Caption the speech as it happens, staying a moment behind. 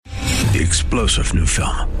the explosive new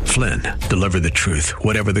film, Flynn, Deliver the Truth,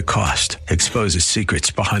 Whatever the Cost, exposes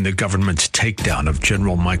secrets behind the government's takedown of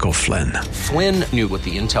General Michael Flynn. Flynn knew what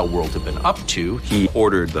the intel world had been up to. He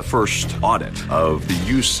ordered the first audit of the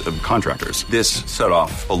use of contractors. This set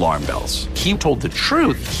off alarm bells. He told the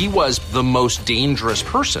truth. He was the most dangerous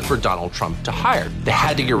person for Donald Trump to hire. They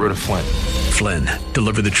had to get rid of Flynn. Flynn,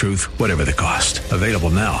 Deliver the Truth, Whatever the Cost. Available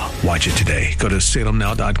now. Watch it today. Go to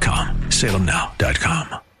salemnow.com.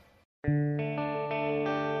 salemnow.com.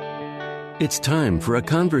 It's time for a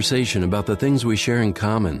conversation about the things we share in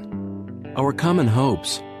common. Our common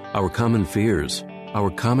hopes, our common fears, our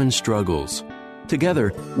common struggles.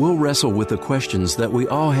 Together, we'll wrestle with the questions that we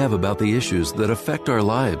all have about the issues that affect our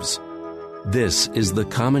lives. This is The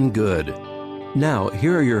Common Good. Now,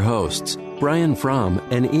 here are your hosts, Brian Fromm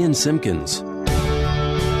and Ian Simpkins.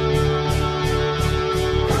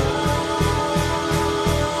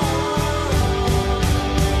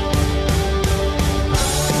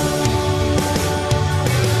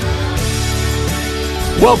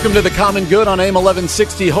 Welcome to The Common Good on AM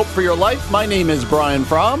 1160, Hope for Your Life. My name is Brian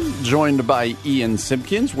Fromm, joined by Ian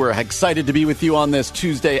Simpkins. We're excited to be with you on this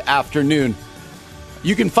Tuesday afternoon.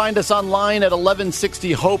 You can find us online at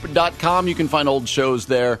 1160hope.com. You can find old shows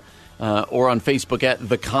there or on Facebook at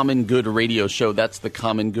The Common Good Radio Show. That's The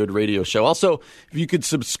Common Good Radio Show. Also, if you could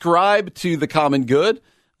subscribe to The Common Good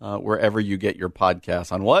wherever you get your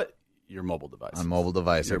podcasts. On what? Your mobile device. On mobile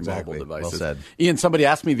device, your exactly. Mobile devices. Well said. Ian, somebody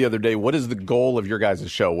asked me the other day, what is the goal of your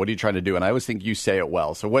guys' show? What are you trying to do? And I always think you say it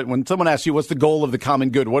well. So when someone asks you, what's the goal of The Common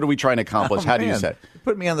Good? What are we trying to accomplish? How do you say it? You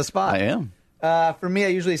put me on the spot. I am. For me, I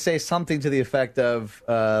usually say something to the effect of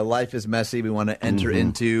life is messy. We want to enter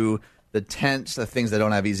into the tense, the things that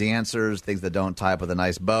don't have easy answers, things that don't tie up with a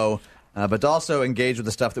nice bow, but to also engage with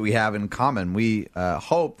the stuff that we have in common. We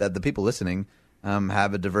hope that the people listening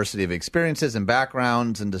have a diversity of experiences and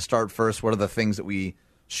backgrounds, and to start first, what are the things that we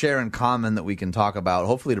share in common that we can talk about,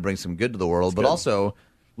 hopefully to bring some good to the world, but also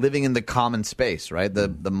living in the common space, right?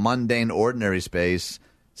 The mundane, ordinary space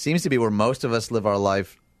seems to be where most of us live our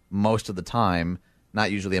life most of the time, not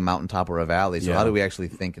usually a mountaintop or a valley. So how do we actually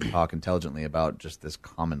think and talk intelligently about just this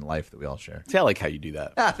common life that we all share? See, I like how you do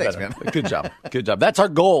that. Thanks, man. Good job. Good job. That's our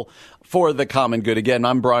goal for The Common Good. Again,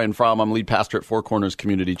 I'm Brian Fromm. I'm lead pastor at Four Corners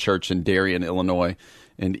Community Church in Darien, Illinois.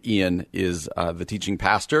 And Ian is the teaching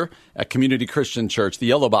pastor at Community Christian Church, the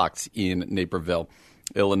Yellow Box in Naperville,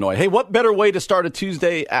 Illinois. Hey, what better way to start a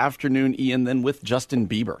Tuesday afternoon, Ian, than with Justin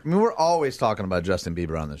Bieber? I mean, we're always talking about Justin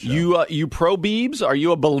Bieber on the show. You pro Biebs? Are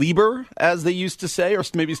you a believer, as they used to say, or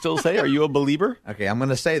maybe still say? Are you a believer? Okay, I'm going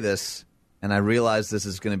to say this, and I realize this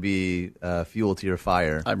is going to be fuel to your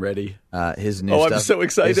fire. I'm ready. His new stuff, I'm so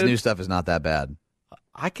excited. His new stuff is not that bad.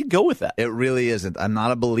 I could go with that. It really isn't. I'm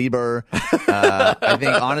not a believer. I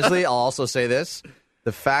think, honestly, I'll also say this.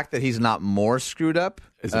 The fact that he's not more screwed up,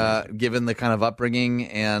 given the kind of upbringing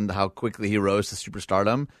and how quickly he rose to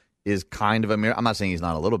superstardom, is kind of a miracle. I'm not saying he's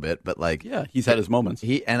not a little bit, but he's had his moments.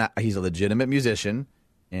 He's a legitimate musician,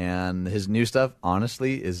 and his new stuff,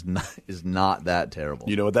 honestly, is not that terrible.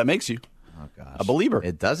 You know what that makes you? Oh, gosh. A believer.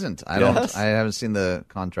 It doesn't. I haven't seen the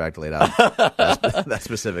contract laid out that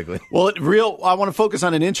specifically. Well, I want to focus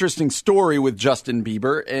on an interesting story with Justin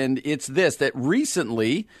Bieber, and it's this, that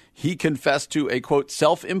recently he confessed to a, quote,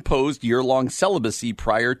 self-imposed year-long celibacy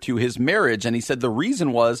prior to his marriage, and he said the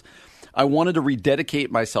reason was, I wanted to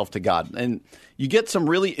rededicate myself to God. And you get some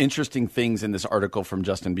really interesting things in this article from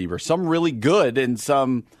Justin Bieber, some really good and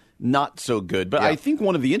some not so good. But I think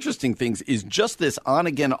one of the interesting things is just this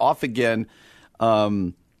on-again, off-again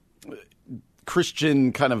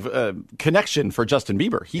Christian kind of connection for Justin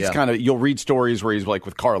Bieber. He's kind of, you'll read stories where he's like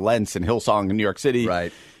with Carl Lentz and Hillsong in New York City.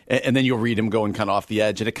 Right. And then you'll read him going kind of off the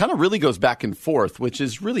edge. And it kind of really goes back and forth, which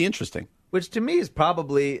is really interesting. Which to me is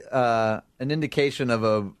probably an indication of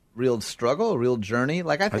a real struggle, a real journey.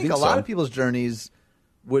 Like I think a lot of people's journeys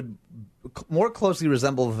would more closely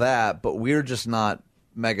resemble that, but we're just not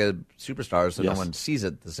mega superstars, so no one sees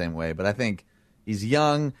it the same way. But I think he's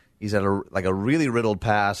young. He's had a really riddled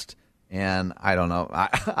past, and I don't know.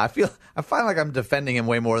 I find like I'm defending him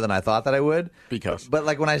way more than I thought that I would. But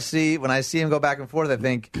like when I see him go back and forth, I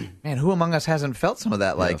think, man, who among us hasn't felt some of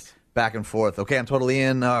that back and forth? Okay, I'm totally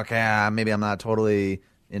in. Okay, maybe I'm not totally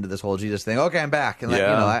into this whole Jesus thing. Okay, I'm back, and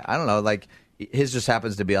I don't know. Like his just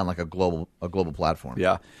happens to be on like a global platform.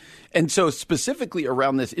 Yeah. And so specifically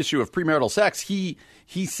around this issue of premarital sex, he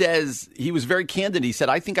says, he was very candid. He said,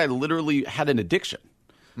 I think I literally had an addiction,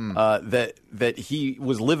 that he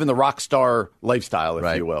was living the rock star lifestyle,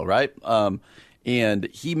 if you will, right? And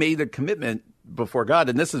he made a commitment before God,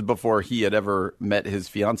 and this is before he had ever met his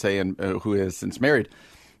fiancée, and who is since married.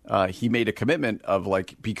 he made a commitment of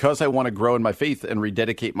like, because I want to grow in my faith and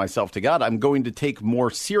rededicate myself to God, I'm going to take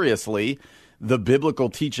more seriously the biblical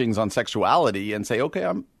teachings on sexuality and say,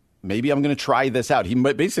 okay, maybe I'm going to try this out. He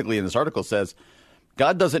basically in this article says,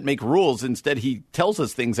 God doesn't make rules. Instead, he tells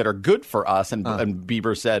us things that are good for us. And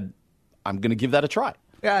Bieber said, I'm going to give that a try.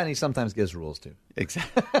 Yeah, and he sometimes gives rules, too.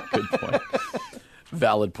 Exactly. Good point.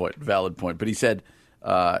 Valid point. But he said,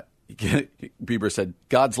 Bieber said,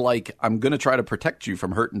 God's like, I'm going to try to protect you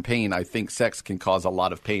from hurt and pain. I think sex can cause a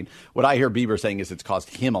lot of pain. What I hear Bieber saying is it's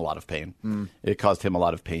caused him a lot of pain. It caused him a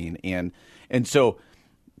lot of pain. And so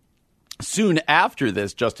soon after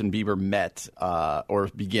this, Justin Bieber met or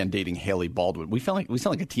began dating Haley Baldwin. We sound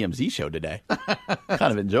like a TMZ show today.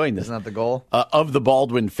 Kind of enjoying this. Isn't that the goal? Of the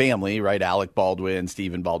Baldwin family, right? Alec Baldwin,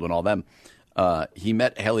 Stephen Baldwin, all them. He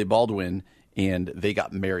met Haley Baldwin, and they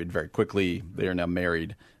got married very quickly. They are now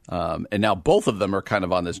married. And now both of them are kind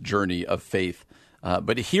of on this journey of faith.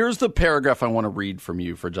 But here's the paragraph I want to read from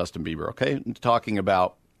you for Justin Bieber, okay? Talking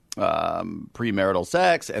about premarital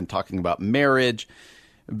sex and talking about marriage.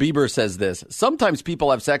 Bieber says this: sometimes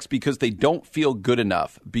people have sex because they don't feel good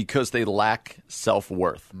enough, because they lack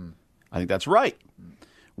self-worth. I think that's right.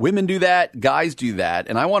 Women do that, guys do that,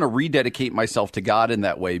 and I want to rededicate myself to God in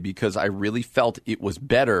that way because I really felt it was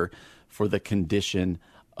better for the condition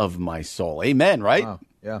of my soul. Amen, right? Wow.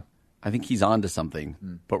 Yeah. I think he's on to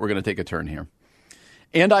something, but we're going to take a turn here.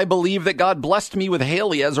 And I believe that God blessed me with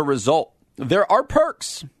Haley as a result. There are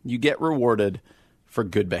perks. You get rewarded for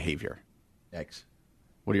good behavior. Yikes.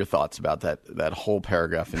 What are your thoughts about that whole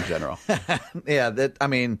paragraph in general? Yeah,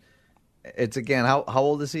 it's again, how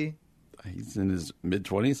old is he? He's in his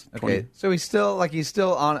mid-20s. Okay, so he's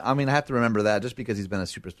still on. I mean, I have to remember that just because he's been a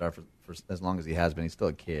superstar for as long as he has been, he's still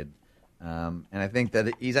a kid. And I think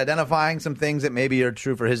that he's identifying some things that maybe are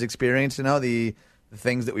true for his experience. You know, the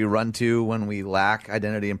things that we run to when we lack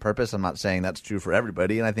identity and purpose. I'm not saying that's true for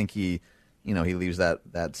everybody, and I think he leaves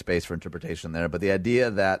that space for interpretation there. But the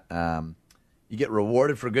idea that you get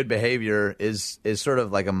rewarded for good behavior is sort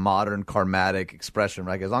of like a modern karmatic expression,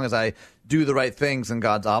 right? As long as I do the right things, and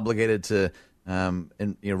God's obligated to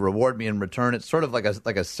reward me in return. It's sort of like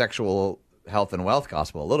a sexual health and wealth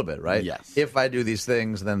gospel a little bit, right? Yes. If I do these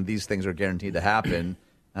things, then these things are guaranteed to happen.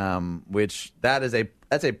 Which that's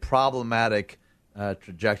a problematic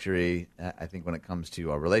trajectory. I think when it comes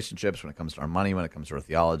to our relationships, when it comes to our money, when it comes to our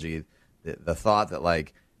theology, the thought that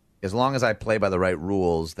like, as long as I play by the right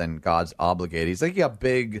rules, then God's obligated. He's like a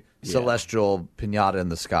big celestial pinata in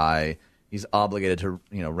the sky. He's obligated to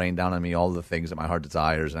rain down on me all the things that my heart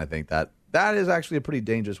desires, and I think that is actually a pretty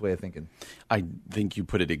dangerous way of thinking. I think you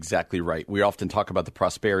put it exactly right. We often talk about the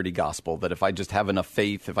prosperity gospel, that if I just have enough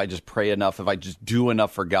faith, if I just pray enough, if I just do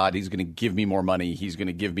enough for God, he's going to give me more money. He's going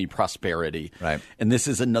to give me prosperity. Right. And this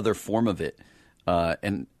is another form of it.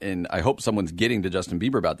 And I hope someone's getting to Justin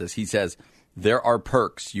Bieber about this. He says, there are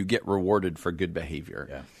perks. You get rewarded for good behavior.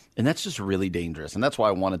 Yeah. And that's just really dangerous. And that's why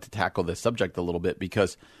I wanted to tackle this subject a little bit,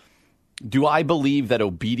 because do I believe that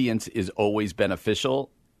obedience is always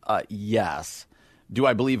beneficial? Yes. Do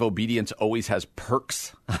I believe obedience always has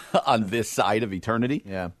perks on this side of eternity?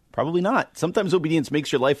 Yeah. Probably not. Sometimes obedience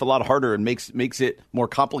makes your life a lot harder and makes it more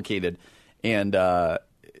complicated. And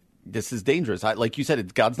this is dangerous. Like you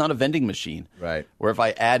said, God's not a vending machine. Right. Where if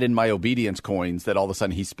I add in my obedience coins, that all of a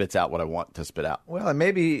sudden he spits out what I want to spit out. Well, and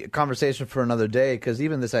maybe a conversation for another day, because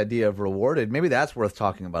even this idea of rewarded, maybe that's worth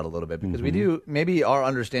talking about a little bit, because maybe our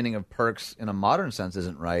understanding of perks in a modern sense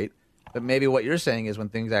isn't right. But maybe what you're saying is when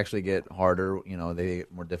things actually get harder, they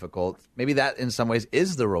get more difficult, maybe that in some ways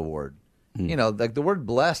is the reward. Like the word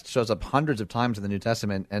blessed shows up hundreds of times in the New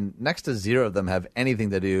Testament, and next to zero of them have anything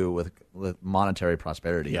to do with monetary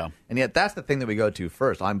prosperity. Yeah. And yet that's the thing that we go to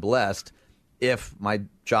first. I'm blessed if my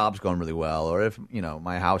job's going really well, or if,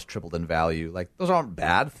 my house tripled in value. Like, those aren't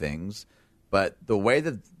bad things, but the way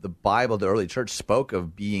that the Bible, the early church, spoke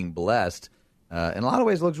of being blessed in a lot of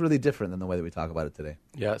ways looks really different than the way that we talk about it today.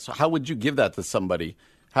 Yeah. So how would you give that to somebody?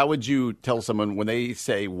 How would you tell someone when they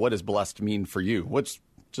say, what does blessed mean for you? What's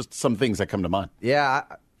just some things that come to mind? Yeah.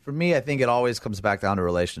 For me, I think it always comes back down to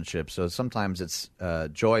relationships. So sometimes it's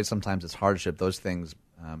joy, sometimes it's hardship. Those things,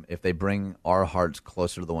 if they bring our hearts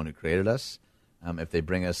closer to the one who created us, if they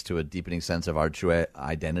bring us to a deepening sense of our true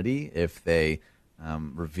identity, if they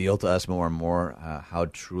reveal to us more and more how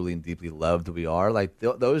truly and deeply loved we are, like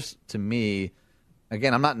those to me.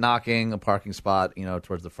 Again, I'm not knocking a parking spot,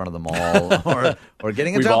 towards the front of the mall or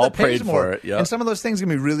getting a job that pays more. For it, yep. And some of those things can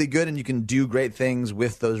be really good, and you can do great things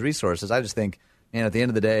with those resources. I just think, at the end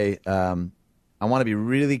of the day, I want to be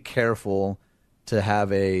really careful to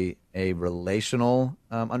have a a relational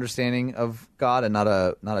understanding of God and not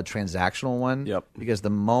a transactional one. Yep. Because the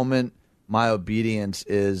moment my obedience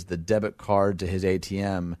is the debit card to his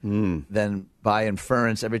ATM, then by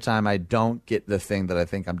inference, every time I don't get the thing that I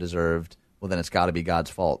think I'm deserved, well, then it's got to be God's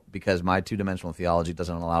fault because my two-dimensional theology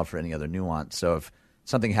doesn't allow for any other nuance. So if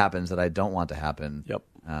something happens that I don't want to happen,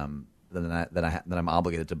 then I'm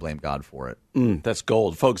obligated to blame God for it. That's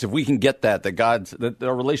gold. Folks, if we can get that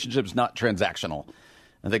our relationship's not transactional,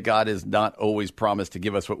 and that God is not always promised to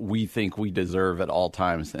give us what we think we deserve at all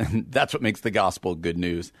times, and that's what makes the gospel good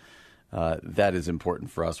news. That is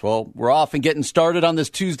important for us. Well, we're off and getting started on this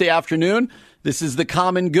Tuesday afternoon. This is The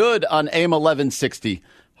Common Good on AM 1160.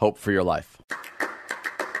 Hope for your life.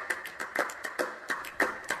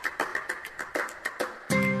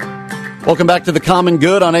 Welcome back to The Common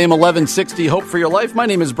Good on AM 1160. Hope for your life. My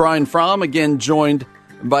name is Brian Fromm, again joined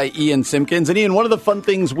by Ian Simpkins. And Ian, one of the fun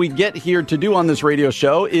things we get here to do on this radio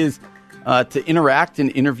show is to interact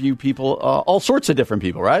and interview people, all sorts of different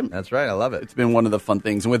people, right? That's right. I love it. It's been one of the fun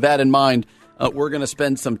things. And with that in mind, we're going to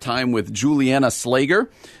spend some time with Juliana Slager.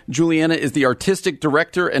 Juliana is the artistic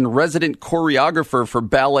director and resident choreographer for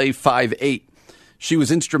Ballet 5/8. She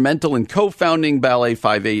was instrumental in co-founding Ballet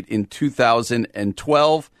 5/8 in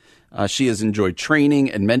 2012. She has enjoyed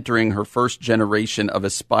training and mentoring her first generation of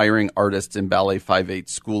aspiring artists in Ballet 5/8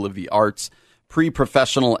 School of the Arts,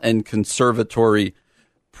 pre-professional and conservatory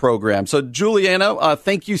program. So, Juliana,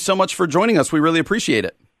 thank you so much for joining us. We really appreciate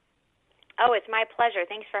it. Oh, it's my pleasure.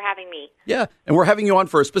 Thanks for having me. Yeah, and we're having you on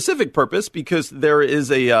for a specific purpose because there is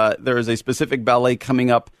a specific ballet coming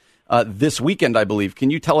up this weekend, I believe. Can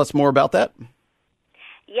you tell us more about that?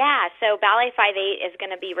 Yeah, so Ballet 5/8 is going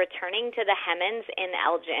to be returning to the Hemmons in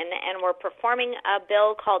Elgin, and we're performing a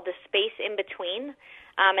bill called The Space in Between.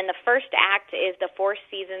 And the first act is The Four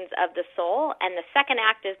Seasons of the Soul, and the second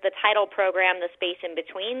act is the title program, The Space in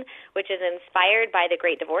Between, which is inspired by The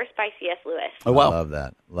Great Divorce by C.S. Lewis. Oh, wow.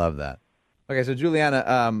 Love that. Okay, so Juliana,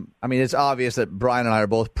 I mean, it's obvious that Brian and I are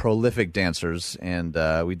both prolific dancers, and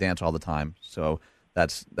we dance all the time. So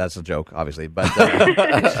that's a joke, obviously. But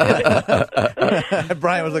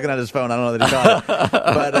Brian was looking at his phone. I don't know that he caught it.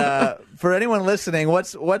 But for anyone listening,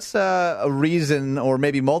 what's a reason, or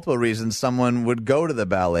maybe multiple reasons, someone would go to the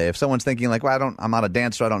ballet? If someone's thinking like, "Well, I'm not a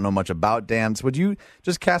dancer. I don't know much about dance." Would you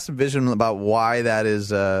just cast some vision about why that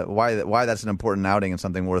is? Why that's an important outing and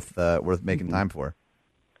something worth making time for?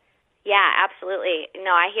 Yeah, absolutely. No,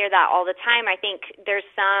 I hear that all the time. I think there's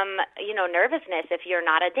some, nervousness if you're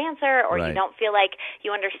not a dancer or you don't feel like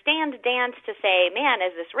you understand dance to say, man,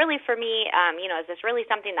 is this really for me? Is this really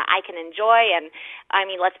something that I can enjoy? And, I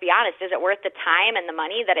mean, let's be honest, is it worth the time and the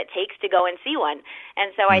money that it takes to go and see one?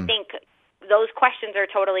 And so I think those questions are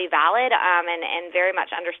totally valid and very much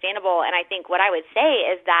understandable. And I think what I would say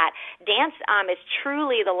is that dance is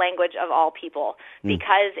truly the language of all people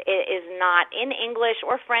because it is not in English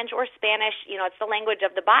or French or Spanish. It's the language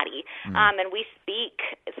of the body. And we speak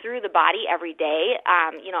through the body every day.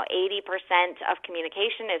 80% of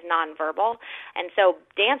communication is nonverbal. And so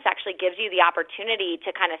dance actually gives you the opportunity to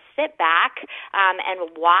kind of sit back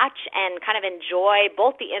and watch and kind of enjoy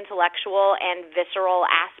both the intellectual and visceral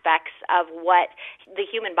aspects of what the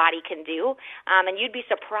human body can do, and you'd be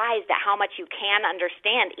surprised at how much you can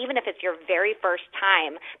understand, even if it's your very first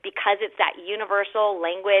time, because it's that universal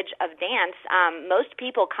language of dance. Most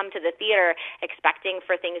people come to the theater expecting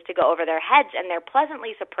for things to go over their heads, and they're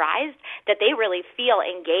pleasantly surprised that they really feel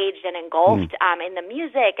engaged and engulfed in the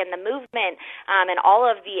music and the movement and all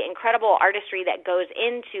of the incredible artistry that goes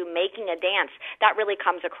into making a dance. That really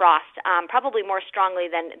comes across probably more strongly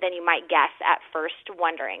than you might guess at first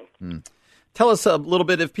wondering. Tell us a little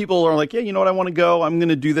bit, if people are like, yeah, you know what, I want to go, I'm going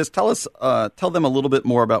to do this. Tell them a little bit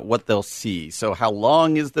more about what they'll see. So how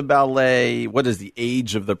long is the ballet? What is the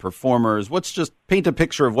age of the performers? Just paint a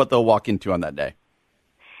picture of what they'll walk into on that day.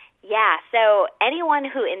 Yeah, so anyone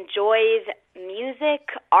who enjoys music,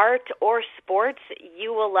 art, or sports,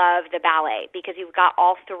 you will love the ballet because you've got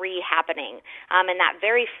all three happening. And that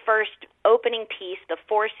very first opening piece, The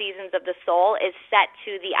Four Seasons of the Soul, is set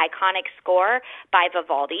to the iconic score by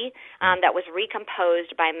Vivaldi that was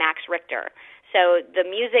recomposed by Max Richter. So the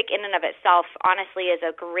music in and of itself, honestly, is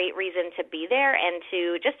a great reason to be there and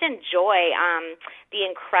to just enjoy the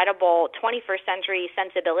incredible 21st century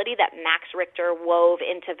sensibility that Max Richter wove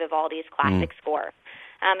into Vivaldi's classic score.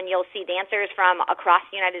 And you'll see dancers from across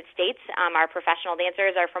the United States. Our professional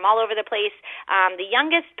dancers are from all over the place. The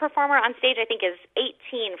youngest performer on stage, I think, is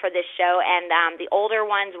 18 for this show, and the older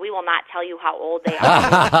ones, we will not tell you how old they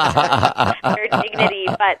are. Their dignity.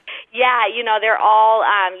 But Yeah, they're all,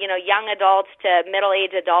 young adults to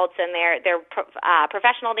middle-aged adults, and they're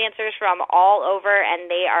professional dancers from all over, and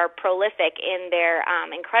they are prolific in their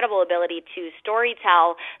incredible ability to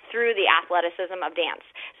storytell through the athleticism of dance.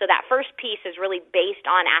 So that first piece is really based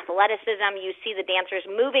on athleticism. You see the dancers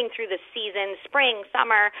moving through the seasons, spring,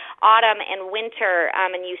 summer, autumn, and winter,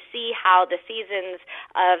 and you see how the seasons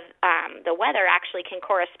of the weather actually can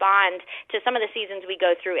correspond to some of the seasons we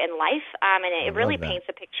go through in life, and it really paints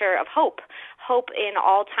a picture of hope in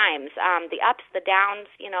all times, the ups, the downs,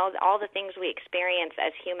 all the things we experience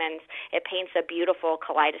as humans. It paints a beautiful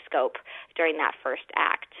kaleidoscope during that first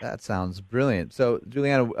act. That sounds brilliant. So,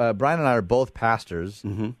 Juliana, Brian and I are both pastors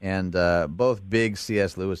and both big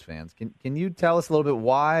C.S. Lewis fans. Can you tell us a little bit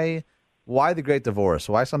why The Great Divorce?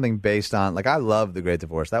 Why something based on, I love The Great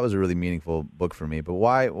Divorce. That was a really meaningful book for me. But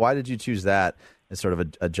why did you choose that as sort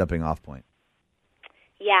of a jumping off point?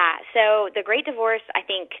 Yeah, so The Great Divorce, I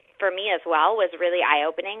think, for me as well, was really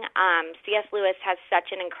eye-opening. C.S. Lewis has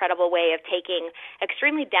such an incredible way of taking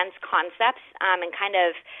extremely dense concepts and kind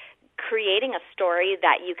of creating a story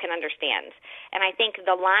that you can understand. And I think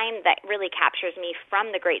the line that really captures me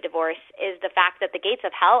from The Great Divorce is the fact that the gates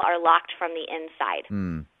of hell are locked from the inside.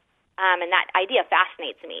 And that idea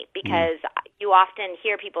fascinates me because you often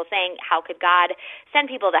hear people saying, how could God send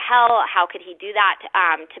people to hell? How could he do that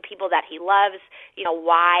to people that he loves?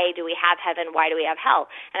 Why do we have heaven? Why do we have hell?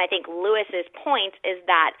 And I think Lewis's point is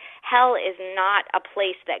that hell is not a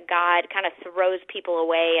place that God kind of throws people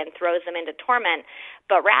away and throws them into torment,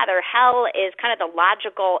 but rather hell is kind of the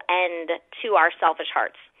logical end to our selfish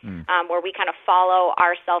hearts. Where we kind of follow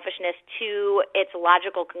our selfishness to its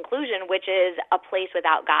logical conclusion, which is a place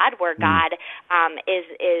without God, where God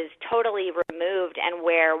is totally removed and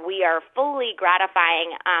where we are fully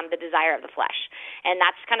gratifying the desire of the flesh. And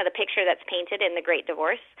that's kind of the picture that's painted in The Great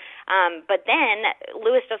Divorce. But then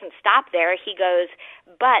Lewis doesn't stop there. He goes,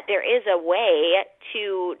 but there is a way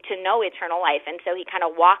to know eternal life. And so he kind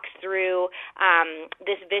of walks through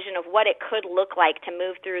this vision of what it could look like to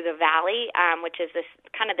move through the valley, which is this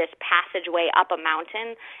passageway up a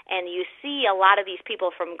mountain. And you see a lot of these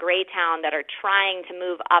people from Greytown that are trying to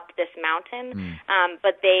move up this mountain,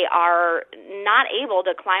 but they are not able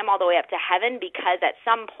to climb all the way up to heaven because at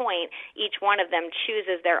some point each one of them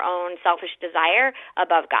chooses their own selfish desire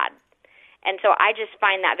above God. And so I just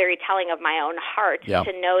find that very telling of my own heart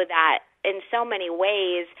to know that in so many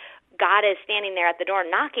ways God is standing there at the door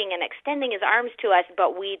knocking and extending his arms to us,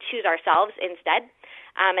 but we choose ourselves instead.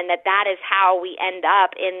 And that is how we end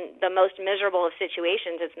up in the most miserable of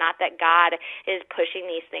situations. It's not that God is pushing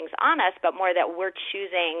these things on us, but more that we're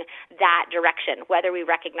choosing that direction, whether we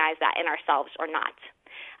recognize that in ourselves or not.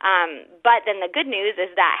 But then the good news is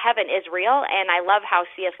that heaven is real, and I love how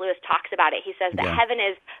C.S. Lewis talks about it. He says that heaven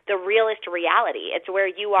is the realest reality. It's where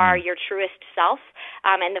you are your truest self,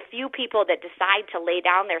 and the few people that decide to lay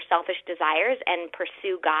down their selfish desires and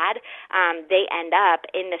pursue God, they end up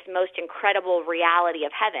in this most incredible reality of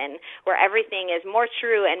heaven, where everything is more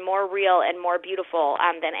true and more real and more beautiful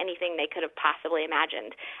than anything they could have possibly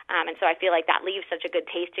imagined. And so I feel like that leaves such a good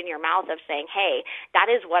taste in your mouth of saying, hey, that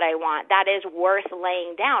is what I want. That is worth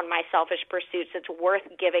laying down my selfish pursuits. It's worth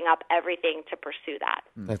giving up everything to pursue that.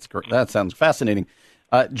 That's great. That sounds fascinating.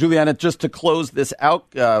 Juliana, just to close this out,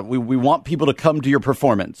 we want people to come to your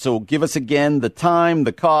performance. So give us again the time,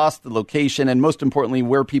 the cost, the location, and most importantly,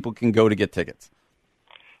 where people can go to get tickets.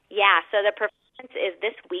 Yeah, so the performance is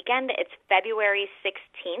this weekend. It's February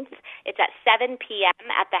 16th. It's at 7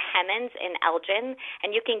 p.m. at the Hemmons in Elgin,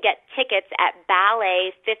 and you can get tickets at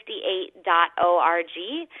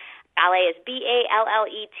ballet58.org. Ballet is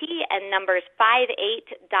BALLET and numbers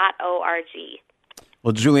 58.org.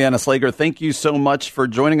 Well, Juliana Slager, thank you so much for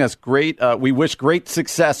joining us. Great. We wish great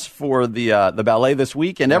success for the ballet this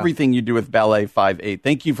week and everything you do with Ballet 58.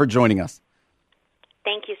 Thank you for joining us.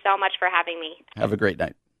 Thank you so much for having me. Have a great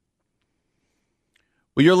night.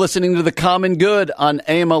 Well, you're listening to The Common Good on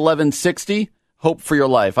AM 1160. Hope for Your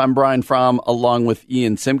Life. I'm Brian Fromm along with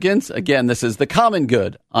Ian Simpkins. Again, this is The Common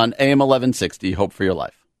Good on AM 1160. Hope for Your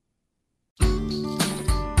Life.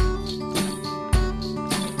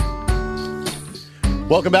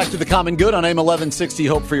 Welcome back to The Common Good on AM 1160,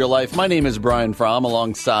 Hope for Your Life. My name is Brian Fromm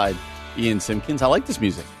alongside Ian Simpkins. I like this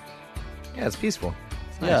music. Yeah, it's peaceful.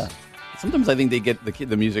 It's nice. Yeah. Sometimes I think they get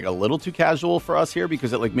the music a little too casual for us here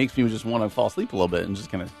because it makes me just want to fall asleep a little bit and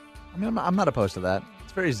just kind of... I mean, I'm not opposed to that.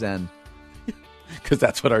 It's very zen. Because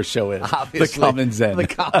that's what our show is. Obviously. The Common Zen. The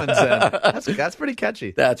Common Zen. That's pretty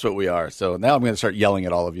catchy. That's what we are. So now I'm going to start yelling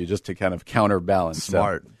at all of you just to kind of counterbalance.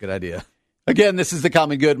 Smart. Good idea. Again, this is The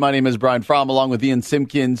Common Good. My name is Brian Fromm, along with Ian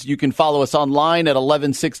Simpkins. You can follow us online at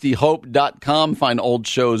 1160hope.com. Find old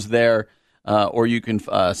shows there, or you can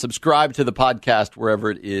subscribe to the podcast wherever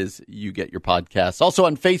it is you get your podcasts. Also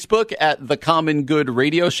on Facebook at The Common Good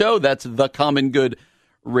Radio Show. That's The Common Good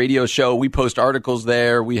Radio Show. We post articles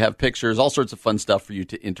there. We have pictures, all sorts of fun stuff for you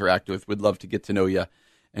to interact with. We'd love to get to know you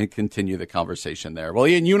and continue the conversation there. Well,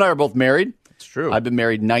 Ian, you and I are both married. It's true. I've been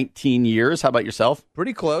married 19 years. How about yourself?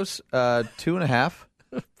 Pretty close. 2.5.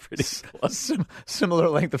 Pretty close. Similar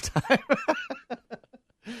length of time.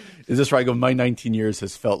 Is this right? I go, my 19 years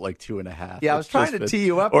has felt like 2.5. Yeah, I was trying to tee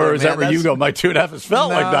you up. Or is that where you go, my 2.5 has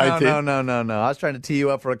felt like 19? No. I was trying to tee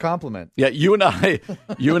you up for a compliment. Yeah, you and I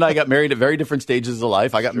got married at very different stages of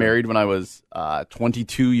life. I got married when I was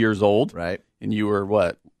 22 years old. Right. And you were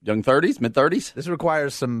what? Young 30s, mid 30s? This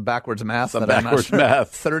requires some backwards math. Math.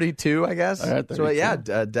 32, I guess. All right, 32. So, yeah,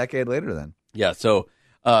 a decade later then. Yeah, so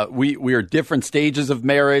we are different stages of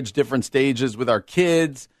marriage, different stages with our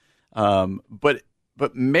kids. But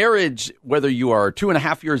marriage, whether you are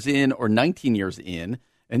 2.5 years in or 19 years in,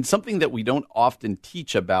 and something that we don't often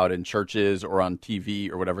teach about in churches or on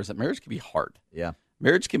TV or whatever, is that marriage can be hard. Yeah.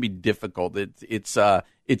 Marriage can be difficult. It's a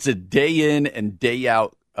day in and day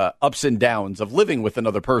out ups and downs of living with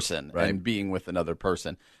another person and being with another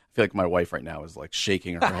person. I feel like my wife right now is like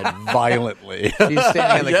shaking her head violently. She's standing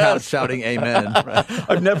on the couch shouting amen. Right.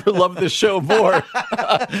 I've never loved this show more.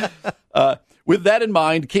 With that in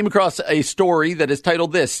mind, came across a story that is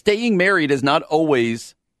titled this: Staying Married is not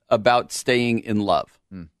always about staying in love.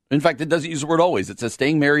 In fact, it doesn't use the word always. It says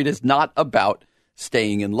staying married is not about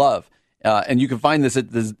staying in love. And you can find this at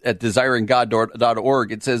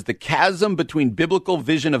desiringgod.org. It says the chasm between biblical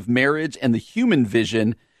vision of marriage and the human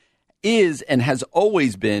vision is and has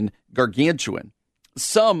always been gargantuan.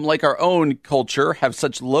 Some, like our own culture, have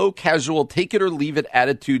such low, casual, take-it-or-leave-it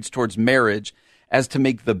attitudes towards marriage as to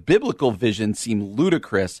make the biblical vision seem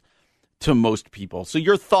ludicrous to most people. So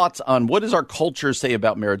your thoughts on what does our culture say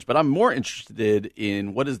about marriage? But I'm more interested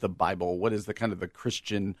in what is the Bible, what is the kind of the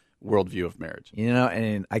Christian worldview of marriage? You know,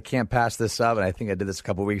 and I can't pass this up, and I think I did this a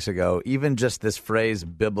couple of weeks ago. Even just this phrase,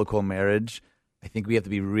 biblical marriage, I think we have to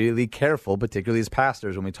be really careful, particularly as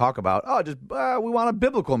pastors, when we talk about, we want a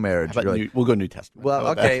biblical marriage. We'll go New Testament. Well,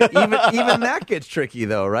 okay, even that gets tricky,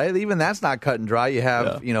 though, right? Even that's not cut and dry. You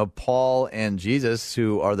have, Paul and Jesus,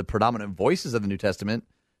 who are the predominant voices of the New Testament,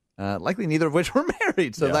 likely neither of which were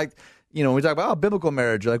married. So, when we talk about biblical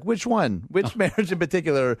marriage, you're like, which one? Which marriage in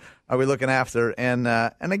particular are we looking after? And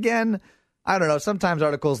again, I don't know. Sometimes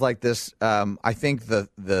articles like this, I think the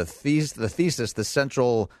thesis, the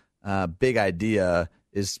central big idea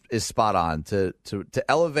is spot on to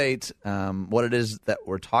elevate what it is that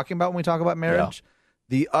we're talking about when we talk about marriage. Yeah.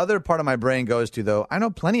 The other part of my brain goes to, though, I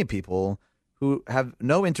know plenty of people who have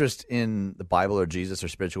no interest in the Bible or Jesus or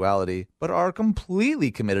spirituality, but are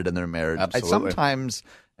completely committed in their marriage. Absolutely. I sometimes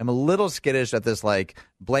am a little skittish at this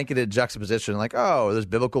blanketed juxtaposition, there's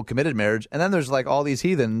biblical committed marriage, and then there's all these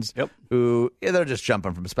heathens who they're just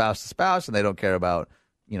jumping from spouse to spouse and they don't care about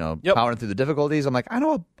powering through the difficulties. I'm like, I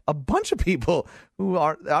know a bunch of people who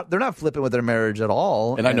they're not flippant with their marriage at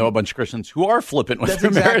all. And I know a bunch of Christians who are flippant with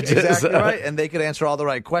their marriages. Exactly right, and they could answer all the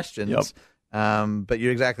right questions. Yep. But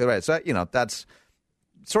you're exactly right. So, that's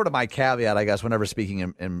sort of my caveat, I guess, whenever speaking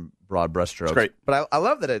in broad brushstrokes. It's great. But I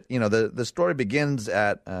love that the story begins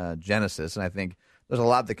at Genesis, and I think there's a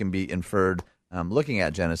lot that can be inferred looking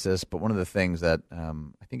at Genesis. But one of the things that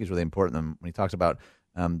I think is really important when he talks about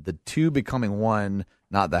the two becoming one,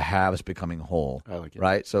 not the halves becoming whole. I like it.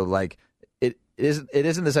 Right? So, it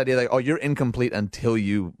isn't this idea you're incomplete until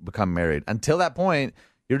you become married. Until that point,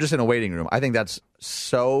 you're just in a waiting room. I think that's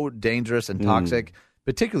so dangerous and toxic,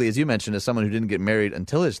 particularly, as you mentioned, as someone who didn't get married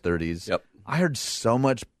until his 30s. Yep. I heard so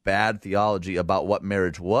much bad theology about what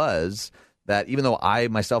marriage was that even though I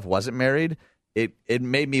myself wasn't married, it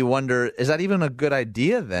made me wonder, is that even a good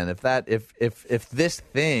idea then? If this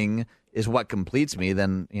thing is what completes me,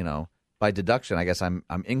 then, by deduction, I guess I'm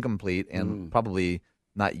incomplete and probably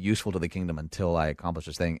not useful to the kingdom until I accomplish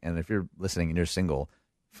this thing. And if you're listening and you're single,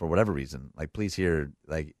 for whatever reason, please hear,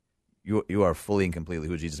 you are fully and completely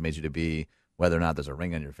who Jesus made you to be, whether or not there's a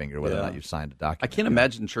ring on your finger, whether or not you've signed a document. I can't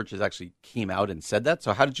imagine churches actually came out and said that.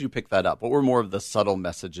 So how did you pick that up? What were more of the subtle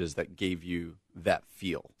messages that gave you that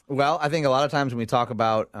feel? Well, I think a lot of times when we talk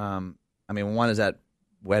about, one is at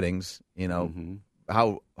weddings,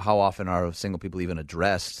 how often are single people even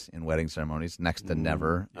addressed in wedding ceremonies? Next to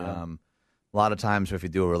never. Yeah. A lot of times if you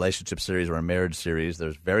do a relationship series or a marriage series,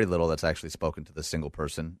 there's very little that's actually spoken to the single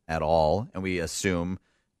person at all. And we assume,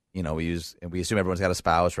 we assume everyone's got a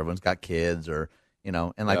spouse or everyone's got kids or,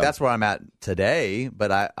 And that's where I'm at today.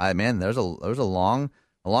 But I man, there's a long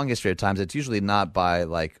history of times. It's usually not by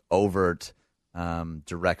like overt,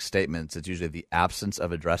 direct statements. It's usually the absence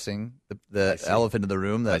of addressing the elephant in the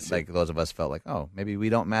room that like those of us felt like, oh, maybe we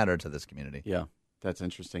don't matter to this community. Yeah, that's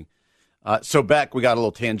interesting. So Beck, we got a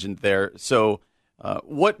little tangent there. So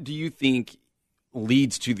what do you think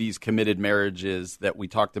leads to these committed marriages that we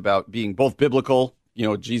talked about being both biblical?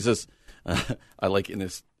 Jesus, I like in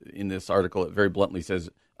this article, it very bluntly says,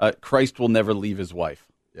 Christ will never leave his wife,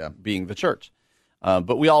 being the church.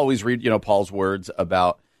 But we always read, Paul's words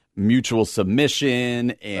about mutual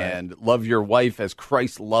submission and love your wife as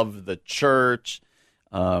Christ loved the church.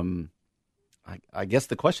 I guess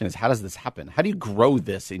the question is, how does this happen? How do you grow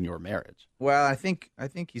this in your marriage? Well, I think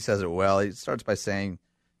he says it well. He starts by saying,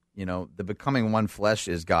 the becoming one flesh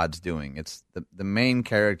is God's doing. It's the main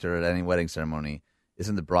character at any wedding ceremony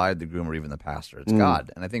isn't the bride, the groom, or even the pastor. It's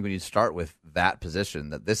God. And I think when you start with that position,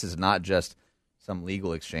 that this is not just some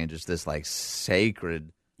legal exchange, it's this like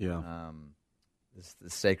sacred, this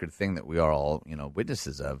sacred thing that we are all,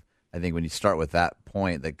 witnesses of. I think when you start with that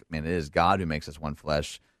point, that it is God who makes us one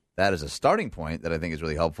flesh. That is a starting point that I think is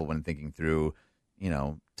really helpful when thinking through,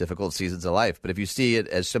 difficult seasons of life. But if you see it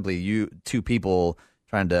as simply two people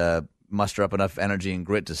trying to muster up enough energy and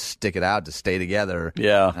grit to stick it out, to stay together,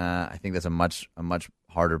 I think that's a much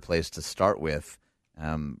harder place to start with,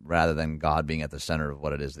 rather than God being at the center of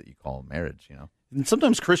what it is that you call marriage. And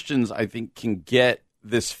sometimes Christians, I think, can get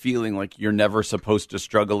this feeling like you're never supposed to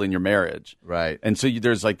struggle in your marriage, right? And so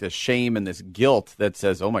there's like this shame and this guilt that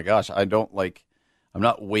says, "Oh my gosh, I'm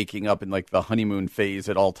not waking up in like the honeymoon phase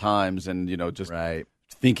at all times, and just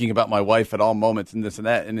thinking about my wife at all moments and this and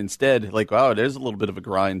that." And instead, like, wow, there's a little bit of a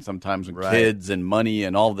grind sometimes when kids and money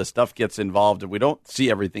and all this stuff gets involved, and we don't see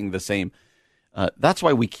everything the same. That's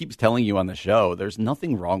why we keep telling you on the show, there's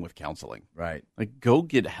nothing wrong with counseling. Right. Like, go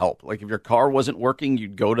get help. Like, if your car wasn't working,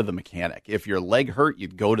 you'd go to the mechanic. If your leg hurt,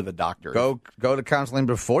 you'd go to the doctor. Go to counseling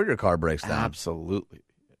before your car breaks down. Absolutely.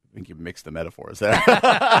 I think you mixed the metaphors there.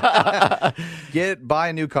 Buy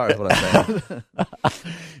a new car is what I'm saying.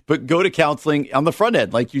 But go to counseling on the front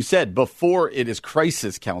end, like you said, before it is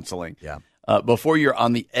crisis counseling. Yeah. Before you're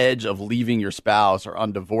on the edge of leaving your spouse or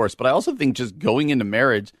on divorce. But I also think just going into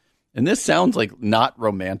marriage, and this sounds like not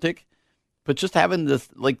romantic, but just having this,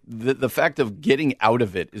 like the fact of getting out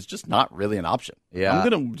of it is just not really an option. Yeah. I'm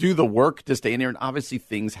going to do the work to stay in here, and obviously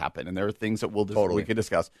things happen, and there are things that we could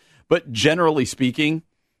discuss. But generally speaking,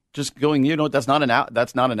 just going, that's not an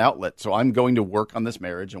outlet. So I'm going to work on this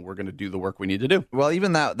marriage, and we're going to do the work we need to do. Well,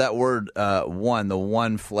 even that word one, the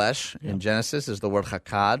one flesh in Genesis is the word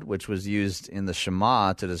hakad, which was used in the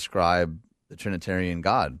Shema to describe the Trinitarian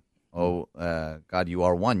God. Oh, God, you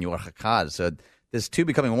are one. You are hakad. So this two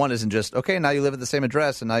becoming one isn't just, okay, now you live at the same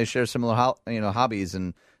address and now you share similar hobbies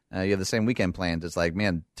and you have the same weekend plans. It's like,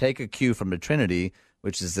 man, take a cue from the Trinity,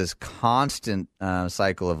 which is this constant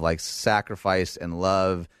cycle of like sacrifice and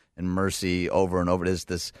love and mercy over and over. It is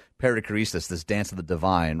this perichoresis, this dance of the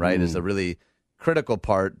divine, right, is a really critical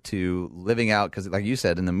part to living out. Because like you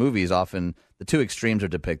said, in the movies, often the two extremes are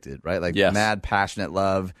depicted, right? Like mad, passionate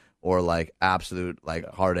love, or like absolute like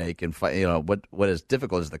heartache and fight. What is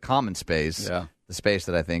difficult is the common space, the space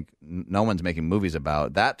that I think no one's making movies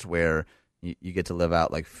about. That's where you get to live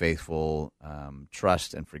out like faithful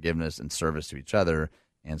trust and forgiveness and service to each other.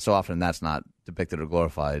 And so often that's not depicted or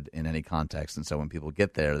glorified in any context. And so when people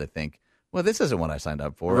get there, they think, well, this isn't what I signed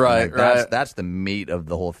up for. Right, That's the meat of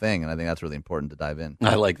the whole thing. And I think that's really important to dive in.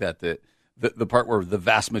 I like that. The part where the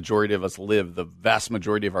vast majority of us live, the vast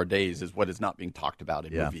majority of our days, is what is not being talked about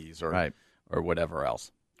in movies or whatever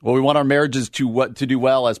else. Well, we want our marriages to do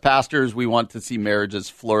well as pastors. We want to see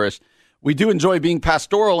marriages flourish. We do enjoy being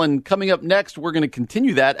pastoral, and coming up next, we're going to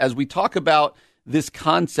continue that as we talk about this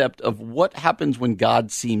concept of what happens when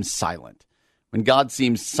God seems silent. When God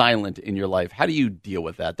seems silent in your life, how do you deal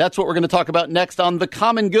with that? That's what we're going to talk about next on The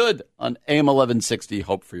Common Good on AM 1160,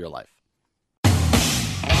 Hope for Your Life.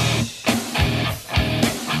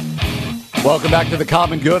 Welcome back to The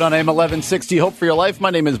Common Good on AM 1160, Hope for Your Life. My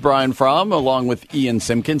name is Brian Fromm, along with Ian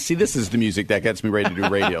Simpkins. See, this is the music that gets me ready to do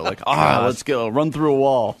radio. Like, let's go, run through a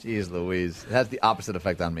wall. Jeez Louise. It has the opposite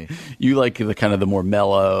effect on me. You like the kind of the more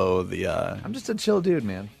mellow, I'm just a chill dude,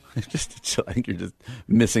 man. Just chill. I think you're just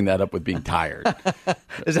missing that up with being tired.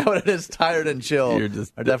 Is that what it is? Tired and chill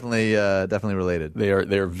are definitely related. They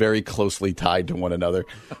are very closely tied to one another.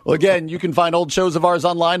 Well, again, you can find old shows of ours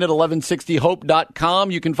online at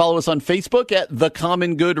 1160hope.com. You can follow us on Facebook at The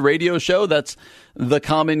Common Good Radio Show. That's The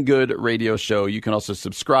Common Good Radio Show. You can also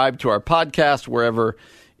subscribe to our podcast wherever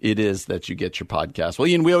it is that you get your podcast. Well,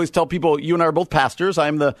 Ian, we always tell people, you and I are both pastors.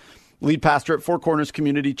 I'm the lead pastor at Four Corners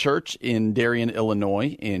Community Church in Darien,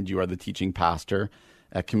 Illinois, and you are the teaching pastor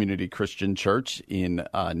at Community Christian Church in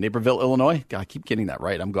Naperville, Illinois. God, I keep getting that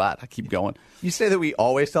right. I'm glad. I keep going. You say that we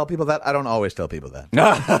always tell people that? I don't always tell people that.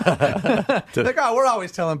 Like, we're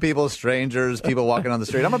always telling people, strangers, people walking on the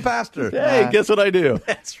street, I'm a pastor. Hey, guess what I do?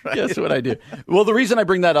 That's right. Guess what I do? Well, the reason I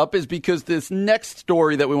bring that up is because this next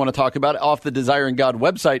story that we want to talk about off the Desiring God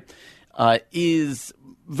website is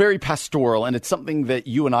very pastoral, and it's something that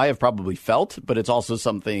you and I have probably felt, but it's also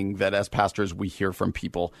something that as pastors we hear from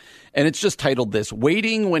people. And it's just titled this,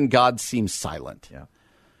 Waiting When God Seems Silent.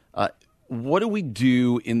 Yeah. What do we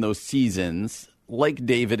do in those seasons, like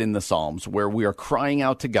David in the Psalms, where we are crying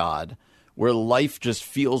out to God, where life just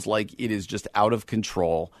feels like it is just out of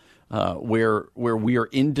control, where we are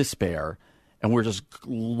in despair, and we're just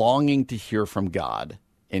longing to hear from God,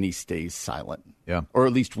 and he stays silent? Yeah. Or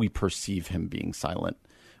at least we perceive him being silent.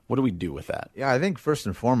 What do we do with that? Yeah, I think first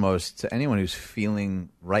and foremost, to anyone who's feeling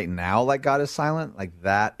right now like God is silent, like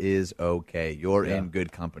that is okay. You're in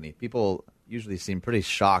good company. People usually seem pretty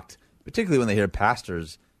shocked, particularly when they hear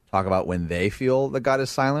pastors talk about when they feel that God is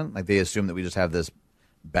silent. Like they assume that we just have this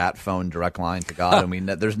bat phone direct line to God. I mean,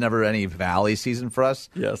 there's never any valley season for us.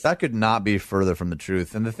 Yes. That could not be further from the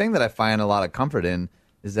truth. And the thing that I find a lot of comfort in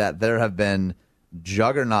is that there have been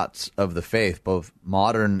juggernauts of the faith, both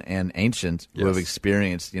modern and ancient, who have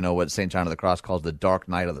experienced, what St. John of the Cross calls the dark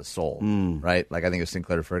night of the soul, right? Like I think of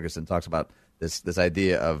Sinclair Ferguson talks about this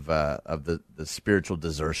idea of the spiritual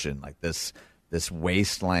desertion, like this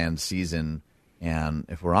wasteland season. And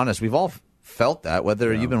if we're honest, we've all felt that,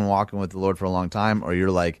 whether you've been walking with the Lord for a long time or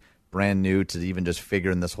you're like brand new to even just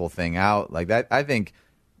figuring this whole thing out. Like that, I think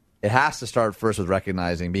it has to start first with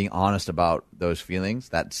recognizing, being honest about those feelings,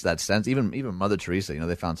 that sense. Even Mother Teresa,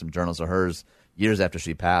 they found some journals of hers years after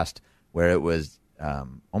she passed where it was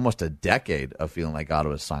almost a decade of feeling like God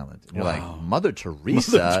was silent. And you're like, Mother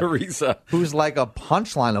Teresa, who's like a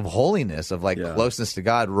punchline of holiness, of like closeness to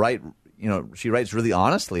God, right? She writes really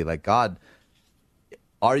honestly, like, God,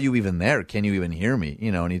 are you even there? Can you even hear me?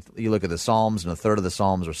 And you look at the Psalms, and a third of the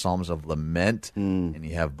Psalms are Psalms of lament, and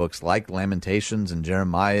you have books like Lamentations and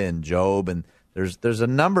Jeremiah and Job, and there's a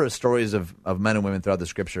number of stories of men and women throughout the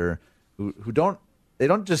Scripture who don't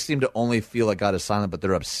just seem to only feel like God is silent, but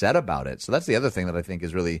they're upset about it. So that's the other thing that I think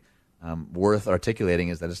is really worth articulating,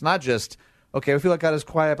 is that it's not just, okay, I feel like God is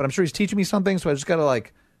quiet, but I'm sure he's teaching me something, so I just got to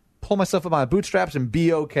like pull myself up by my bootstraps and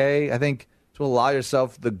be okay. I think to allow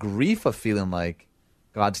yourself the grief of feeling like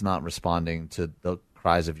God's not responding to the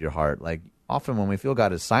cries of your heart. Like often when we feel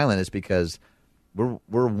God is silent, it's because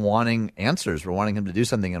we're wanting answers. We're wanting him to do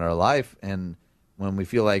something in our life. And when we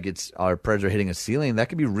feel like our prayers are hitting a ceiling, that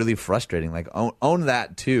can be really frustrating. Like own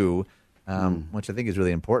that too, which I think is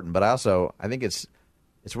really important. But I think it's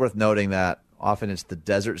worth noting that often it's the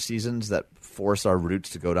desert seasons that force our roots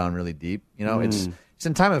to go down really deep. It's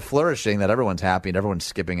in time of flourishing that everyone's happy and everyone's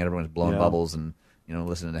skipping and everyone's blowing bubbles and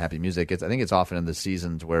listening to happy music. I think it's often in the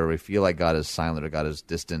seasons where we feel like God is silent or God is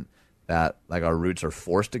distant that like our roots are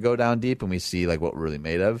forced to go down deep and we see like what we're really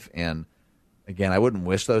made of. And again, I wouldn't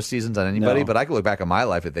wish those seasons on anybody, but I could look back on my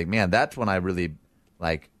life and think, man, that's when I really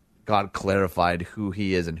like God clarified who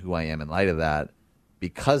he is and who I am in light of that,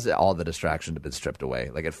 because all the distractions have been stripped away.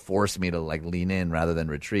 Like it forced me to like lean in rather than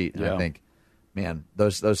retreat. And I think, man,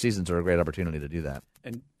 those seasons are a great opportunity to do that.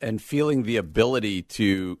 And feeling the ability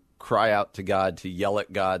to cry out to God, to yell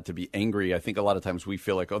at God, to be angry. I think a lot of times we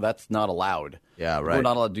feel like, oh, that's not allowed. Yeah, right. We're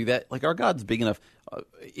not allowed to do that. Like our God's big enough.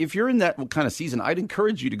 If you're in that kind of season, I'd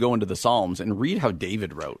encourage you to go into the Psalms and read how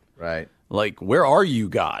David wrote. Right. Like, where are you,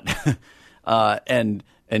 God? And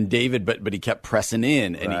David, but he kept pressing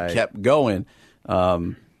in and he kept going.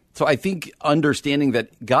 So I think understanding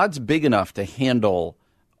that God's big enough to handle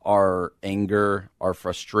our anger, our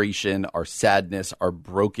frustration, our sadness, our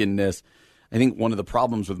brokenness. I think one of the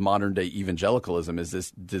problems with modern day evangelicalism is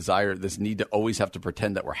this desire, this need to always have to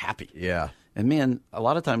pretend that we're happy. Yeah. And man, a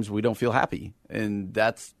lot of times we don't feel happy. And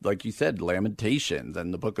that's, like you said, Lamentations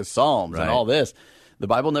and the book of Psalms and all this. The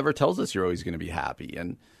Bible never tells us you're always going to be happy.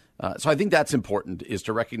 And so I think that's important, is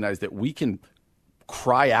to recognize that we can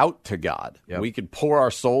cry out to God. Yep. We can pour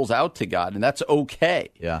our souls out to God, and that's okay.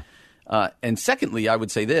 Yeah. And secondly, I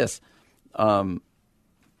would say this.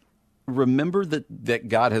 Remember that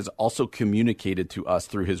God has also communicated to us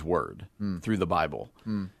through his word, through the Bible.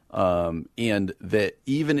 And that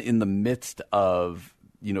even in the midst of,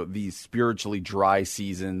 these spiritually dry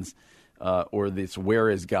seasons, or this where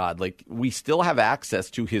is God, like we still have access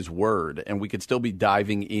to his word, and we could still be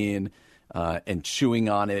diving in and chewing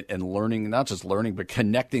on it and learning, not just learning, but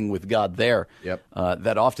connecting with God there. Yep.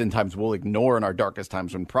 That oftentimes we'll ignore in our darkest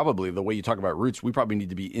times, when probably the way you talk about roots, we probably need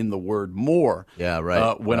to be in the Word more. Yeah,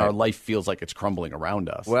 right. When right. our life feels like it's crumbling around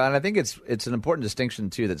us. Well, and I think it's an important distinction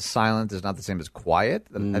too, that silent is not the same as quiet.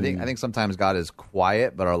 I think sometimes God is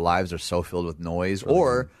quiet, but our lives are so filled with noise,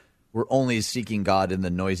 or we're only seeking God in the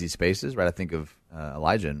noisy spaces. Right. I think of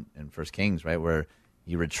Elijah in 1 Kings, right, where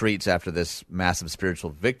he retreats after this massive spiritual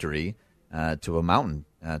victory to a mountain,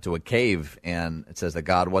 to a cave, and it says that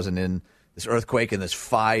God wasn't in this earthquake and this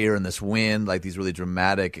fire and this wind, like these really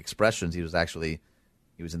dramatic expressions. He was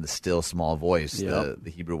in the still small voice. Yep. The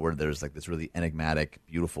Hebrew word there's like this really enigmatic,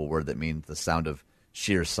 beautiful word that means the sound of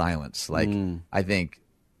sheer silence. Like I think,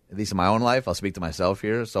 at least in my own life, I'll speak to myself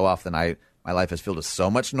here. So often my life is filled with so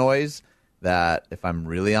much noise that if I'm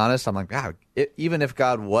really honest, I'm like, even if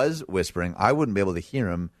God was whispering, I wouldn't be able to hear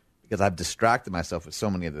him because I've distracted myself with so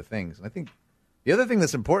many other things. And I think the other thing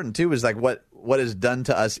that's important too is like what is done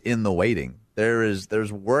to us in the waiting.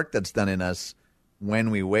 There's work that's done in us when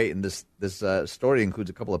we wait, and this story includes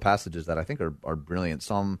a couple of passages that I think are brilliant.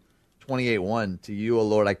 Psalm 28:1, to you, O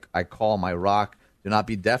Lord, I call, my rock, do not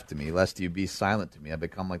be deaf to me, lest you be silent to me. I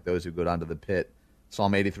become like those who go down to the pit.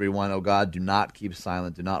 Psalm 83:1, O God, do not keep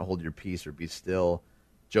silent, do not hold your peace or be still.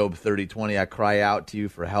 Job 30:20, I cry out to you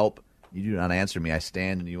for help. You do not answer me. I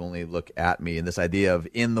stand and you only look at me. And this idea of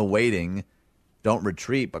in the waiting, don't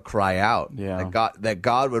retreat, but cry out. Yeah. That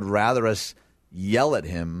God would rather us yell at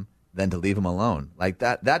him than to leave him alone. Like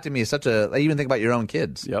that to me is such a, like, even think about your own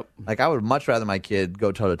kids. Yep. Like I would much rather my kid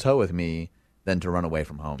go toe to toe with me than to run away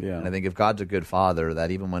from home. Yeah. And I think if God's a good father,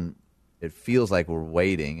 that even when it feels like we're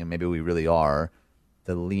waiting, and maybe we really are,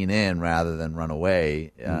 to lean in rather than run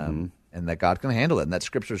away, and that God can handle it. And that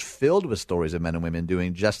Scripture's filled with stories of men and women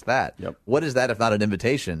doing just that. Yep. What is that if not an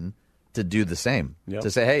invitation to do the same? Yep.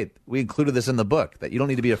 To say, hey, we included this in the book, that you don't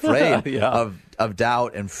need to be afraid Yeah. of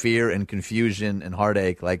doubt and fear and confusion and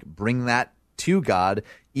heartache. Like, bring that to God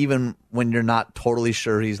even when you're not totally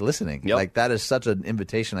sure he's listening. Yep. Like, that is such an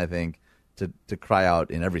invitation, I think, to cry out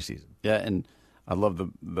in every season. Yeah, and I love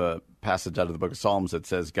the passage out of the book of Psalms that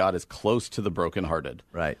says God is close to the brokenhearted.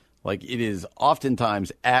 Right. Like, it is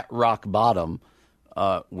oftentimes at rock bottom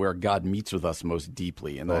where God meets with us most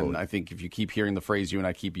deeply. And then I think if you keep hearing the phrase you and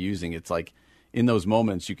I keep using, it's like in those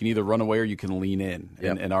moments you can either run away or you can lean in.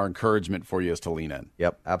 Yep. And our encouragement for you is to lean in.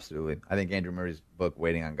 Yep, absolutely. I think Andrew Murray's book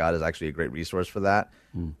 "Waiting on God" is actually a great resource for that.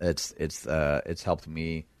 It's helped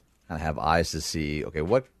me kind of have eyes to see, okay,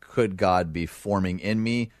 what could God be forming in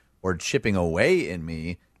me or chipping away in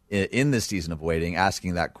me in this season of waiting,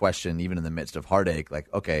 asking that question even in the midst of heartache,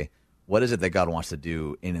 like, okay, what is it that God wants to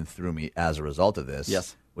do in and through me as a result of this?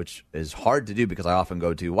 Yes. Which is hard to do because I often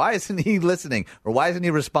go to, why isn't he listening or why isn't he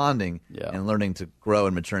responding? Yeah. And learning to grow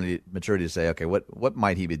in maturity to say, okay, what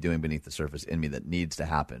might he be doing beneath the surface in me that needs to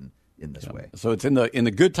happen in this way? So it's in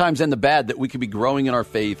the good times and the bad that we can be growing in our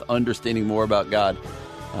faith, understanding more about God.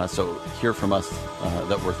 So hear from us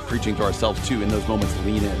that we're preaching to ourselves too. In those moments,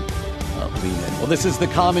 lean in. Lean in. Well, this is The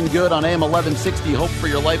Common Good on AM 1160. Hope for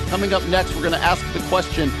your life. Coming up next, we're going to ask the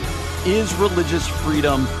question, is religious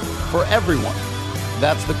freedom for everyone?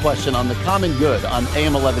 That's the question on The Common Good on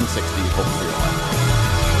AM 1160. Hope for your life.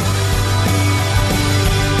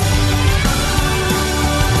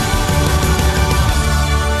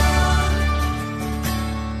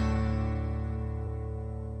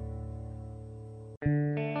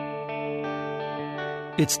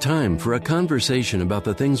 It's time for a conversation about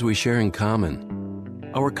the things we share in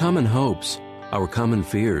common. Our common hopes, our common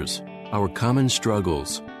fears, our common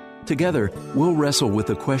struggles. Together, we'll wrestle with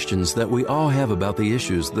the questions that we all have about the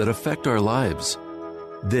issues that affect our lives.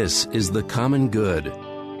 This is The Common Good.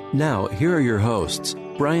 Now, here are your hosts,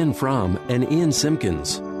 Brian Fromm and Ian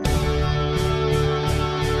Simpkins.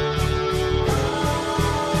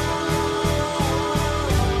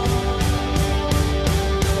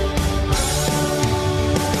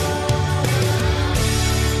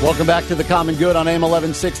 Welcome back to The Common Good on AM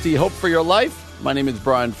 1160. Hope for your life. My name is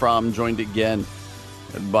Brian Fromm, joined again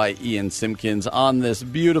by Ian Simpkins on this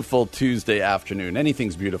beautiful Tuesday afternoon.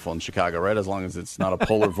 Anything's beautiful in Chicago, right? As long as it's not a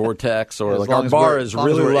polar vortex or like our bar is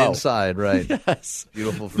really low. Inside, right? Yes.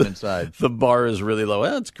 Beautiful from inside. The bar is really low.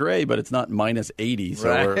 Well, it's gray, but it's not minus 80, so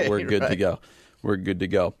Right, we're good to right. go. We're good to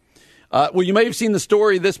go. Well, you may have seen the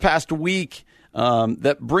story this past week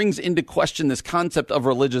that brings into question this concept of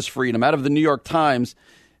religious freedom. Out of the New York Times,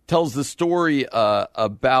 tells the story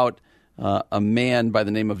about a man by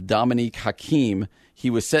the name of Dominique Hakim. He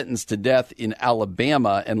was sentenced to death in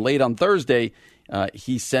Alabama, and late on Thursday,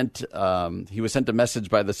 he was sent a message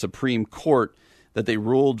by the Supreme Court that they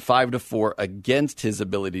ruled 5-4 against his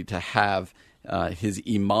ability to have his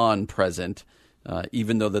imam present,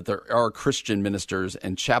 even though that there are Christian ministers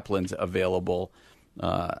and chaplains available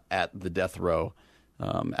at the death row.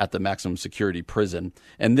 At the maximum security prison.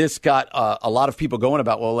 And this got a lot of people going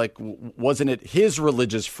about, well, like, wasn't it his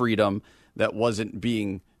religious freedom that wasn't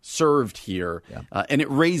being served here? Yeah. And it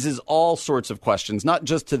raises all sorts of questions, not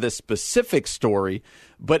just to this specific story,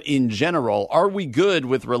 but in general. Are we good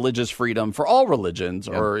with religious freedom for all religions,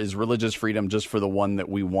 or is religious freedom just for the one that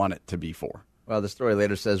we want it to be for? Well, the story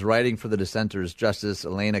later says, writing for the dissenters, Justice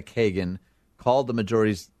Elena Kagan called the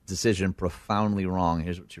majority's decision profoundly wrong.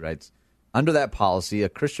 Here's what she writes. Under that policy, a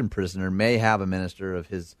Christian prisoner may have a minister of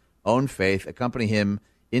his own faith accompany him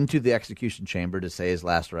into the execution chamber to say his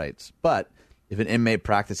last rites. But if an inmate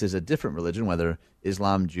practices a different religion, whether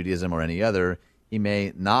Islam, Judaism, or any other, he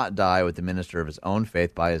may not die with the minister of his own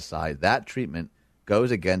faith by his side. That treatment goes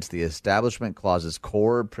against the Establishment Clause's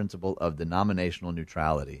core principle of denominational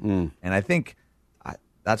neutrality. And I think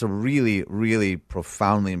that's a really, really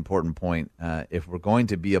profoundly important point. If we're going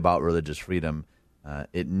to be about religious freedom,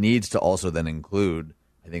 it needs to also then include,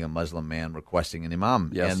 I think, a Muslim man requesting an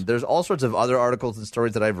imam. Yes. And there's all sorts of other articles and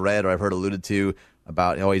stories that I've read or I've heard alluded to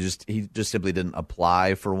about he just simply didn't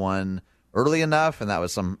apply for one early enough, and that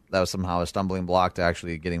was somehow a stumbling block to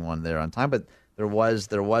actually getting one there on time. But there was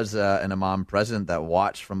an imam present that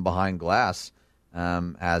watched from behind glass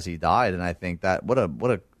as he died, and I think that what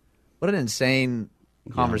an insane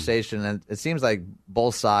conversation. And it seems like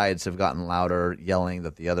both sides have gotten louder, yelling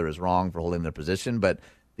that the other is wrong for holding their position. But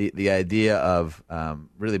the idea of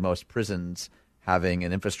really most prisons having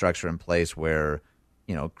an infrastructure in place where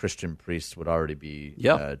Christian priests would already be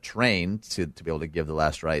trained to be able to give the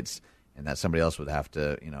last rites, and that somebody else would have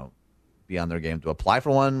to be on their game to apply for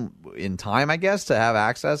one in time, I guess, to have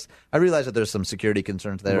access. I realize that there's some security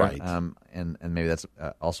concerns there, right. And maybe that's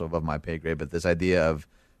also above my pay grade. But this idea of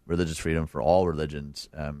religious freedom for all religions,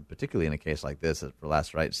 particularly in a case like this, for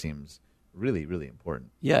last rites, seems really, really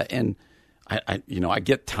important. Yeah, and I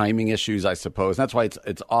get timing issues, I suppose. That's why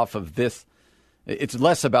it's off of this. It's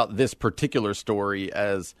less about this particular story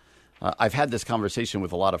as I've had this conversation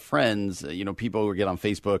with a lot of friends. People who get on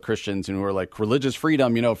Facebook, Christians, and who are like, religious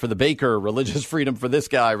freedom, for the baker, religious freedom for this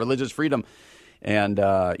guy, religious freedom. And,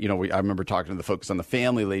 I remember talking to the Focus on the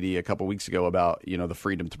Family lady a couple weeks ago about, the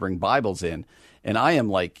freedom to bring Bibles in. And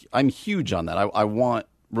I'm huge on that. I want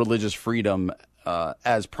religious freedom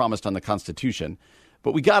as promised on the Constitution.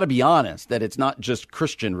 But we got to be honest that it's not just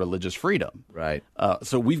Christian religious freedom. Right.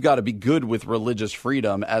 So we've got to be good with religious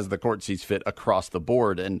freedom as the court sees fit across the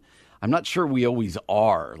board. And I'm not sure we always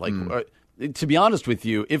are. To be honest with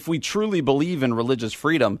you, if we truly believe in religious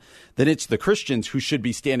freedom, then it's the Christians who should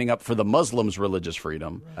be standing up for the Muslims' religious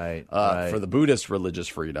freedom, right. For the Buddhist religious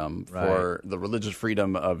freedom, for the religious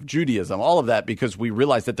freedom of Judaism, all of that, because we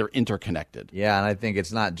realize that they're interconnected. Yeah, and I think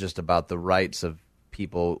it's not just about the rights of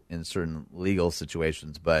people in certain legal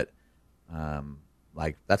situations, but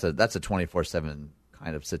that's a 24/7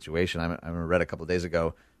 kind of situation. I read a couple of days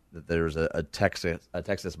ago that there was a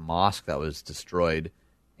Texas mosque that was destroyed.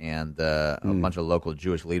 And a bunch of local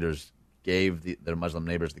Jewish leaders gave their Muslim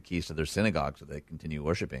neighbors the keys to their synagogue so they continue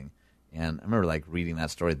worshiping. And I remember reading that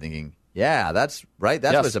story, thinking, "Yeah, that's right.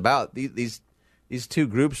 That's what it's about." These two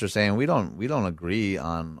groups are saying we don't agree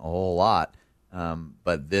on a whole lot,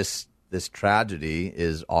 but this tragedy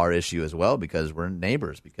is our issue as well because we're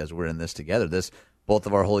neighbors, because we're in this together. Both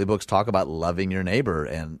of our holy books talk about loving your neighbor,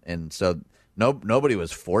 and so nobody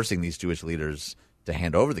was forcing these Jewish leaders to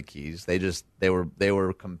hand over the keys. They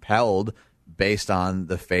were compelled based on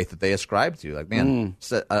the faith that they ascribed to.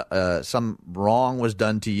 Some wrong was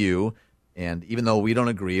done to you, and even though we don't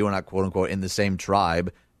agree, we're not quote unquote in the same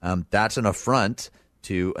tribe. That's an affront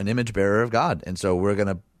to an image bearer of God, and so we're going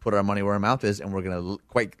to put our money where our mouth is, and we're going to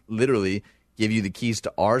quite literally give you the keys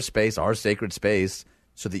to our space, our sacred space,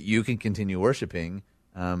 so that you can continue worshiping.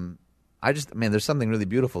 There's something really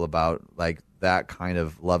beautiful about that kind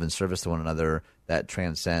of love and service to one another that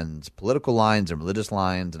transcends political lines and religious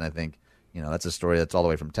lines. And I think, that's a story that's all the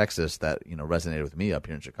way from Texas that, resonated with me up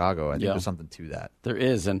here in Chicago. I think there's something to that. There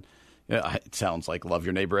is. And it sounds like love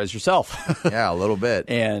your neighbor as yourself. Yeah, a little bit.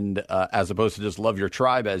 And as opposed to just love your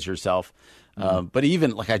tribe as yourself. But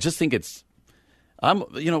even I just think it's,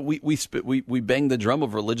 we bang the drum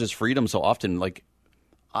of religious freedom so often.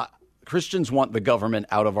 Christians want the government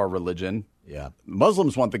out of our religion. Yeah.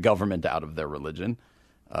 Muslims want the government out of their religion.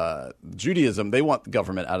 Judaism, they want the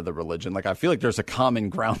government out of the religion. I feel like there's a common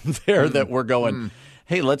ground there that we're going,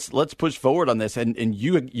 hey, let's push forward on this. And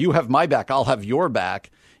you have my back, I'll have your back.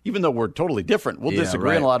 Even though we're totally different. We'll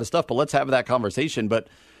disagree on a lot of stuff, but let's have that conversation. But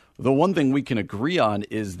The one thing we can agree on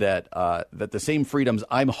is that that the same freedoms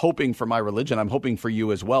I'm hoping for my religion, I'm hoping for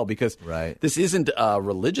you as well, because this isn't a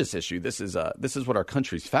religious issue. This is what our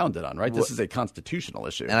country's founded on, right? This is a constitutional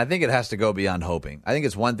issue. And I think it has to go beyond hoping. I think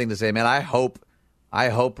it's one thing to say, man, I hope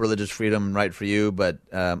religious freedom and right for you, but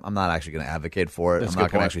I'm not actually going to advocate for it. I'm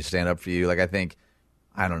not going to actually stand up for you. Like, I think,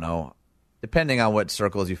 I don't know, depending on what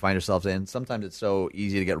circles you find yourselves in, sometimes it's so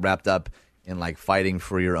easy to get wrapped up in like fighting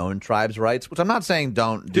for your own tribe's rights, which I'm not saying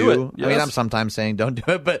don't do it. Yes. I mean, I'm sometimes saying don't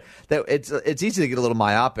do it, but that it's easy to get a little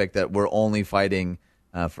myopic that we're only fighting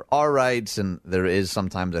for our rights, and there is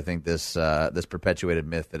sometimes I think this perpetuated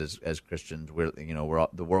myth that as Christians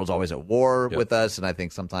the world's always at war with us, and I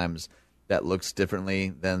think sometimes that looks differently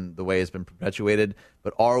than the way it's been perpetuated.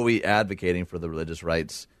 But are we advocating for the religious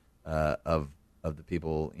rights of the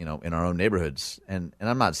people in our own neighborhoods? And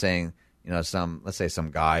I'm not saying. Let's say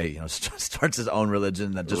some guy, starts his own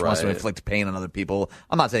religion that just wants to inflict pain on other people.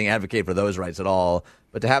 I'm not saying advocate for those rights at all,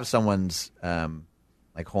 but to have someone's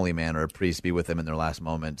like holy man or a priest be with them in their last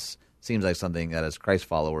moments seems like something that as Christ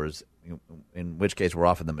followers, in which case we're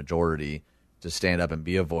often the majority, to stand up and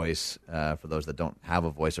be a voice for those that don't have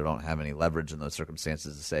a voice or don't have any leverage in those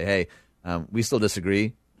circumstances to say, hey, we still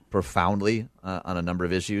disagragree profoundly on a number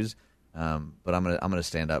of issues. But I'm gonna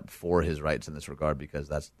stand up for his rights in this regard because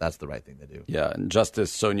that's the right thing to do. Yeah, and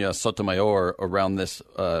Justice Sonia Sotomayor around this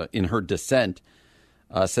in her dissent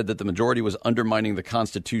said that the majority was undermining the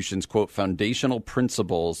Constitution's, quote, foundational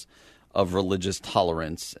principles of religious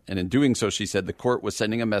tolerance. And in doing so, she said the court was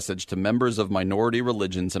sending a message to members of minority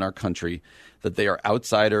religions in our country that they are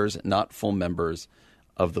outsiders, not full members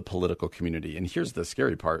of the political community. And here's the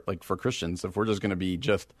scary part. Like for Christians, if we're just going to be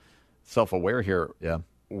just self-aware here,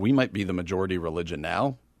 we might be the majority religion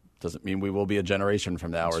now. Doesn't mean we will be a generation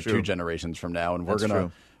from now or 2 generations from now. And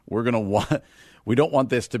we don't want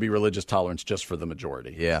this to be religious tolerance just for the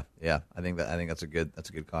majority. Yeah. I think that's a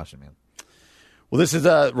good caution, man. Well, this is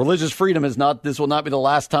religious freedom is not. This will not be the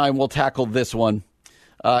last time we'll tackle this one.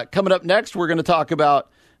 Coming up next, we're going to talk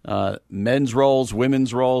about men's roles,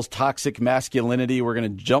 women's roles, toxic masculinity. We're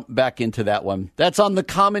going to jump back into that one. That's on The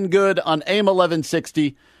Common Good on AM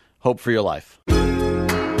 1160. Hope for your life.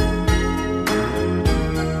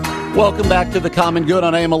 Welcome back to The Common Good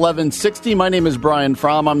on AM 1160. My name is Brian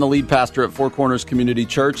Fromm. I'm the lead pastor at Four Corners Community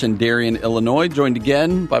Church in Darien, Illinois, joined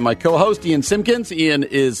again by my co-host, Ian Simpkins. Ian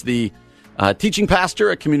is the teaching pastor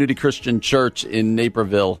at Community Christian Church in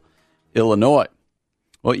Naperville, Illinois.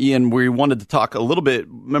 Well, Ian, we wanted to talk a little bit.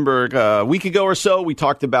 Remember a week ago or so, we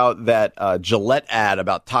talked about that Gillette ad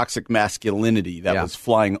about toxic masculinity that was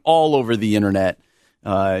flying all over the internet.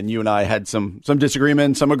 And you and I had some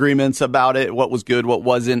disagreements, some agreements about it, what was good, what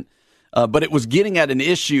wasn't. But it was getting at an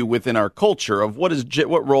issue within our culture of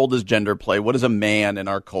what role does gender play? What is a man in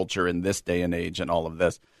our culture in this day and age and all of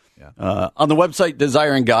this? Yeah. On the website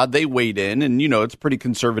Desiring God, they weighed in, and it's pretty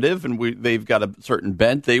conservative, and they've got a certain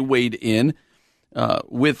bent. They weighed in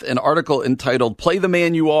with an article entitled "Play the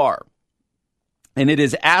Man You Are," and it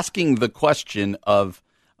is asking the question of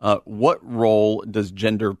what role does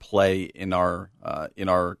gender play in our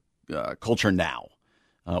culture now?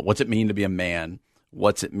 What's it mean to be a man?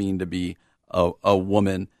 What's it mean to be a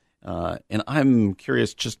woman? And I'm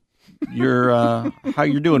curious, just how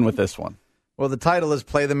you're doing with this one. Well, the title is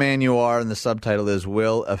 "Play the Man You Are," and the subtitle is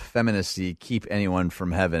 "Will Effeminacy Keep Anyone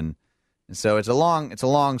from Heaven?" And so it's a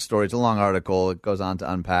long story. It's a long article. It goes on to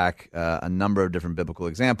unpack a number of different biblical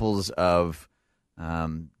examples of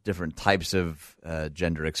different types of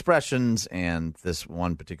gender expressions and this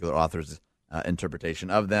one particular author's interpretation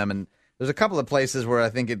of them. And there's a couple of places where I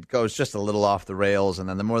think it goes just a little off the rails, and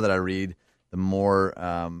then the more that I read, the more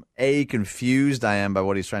confused I am by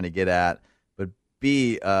what he's trying to get at, but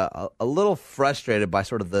B, a little frustrated by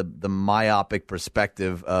sort of the myopic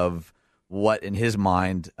perspective of what, in his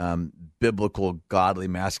mind, biblical godly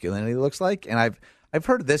masculinity looks like. And I've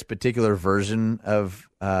heard this particular version of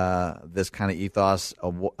this kind of ethos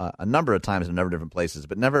a number of times in a number of different places,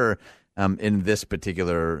 but never in this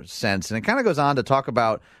particular sense. And it kind of goes on to talk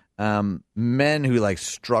about men who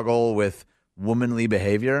struggle with womanly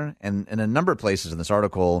behavior, and in a number of places in this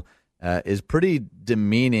article is pretty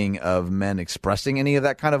demeaning of men expressing any of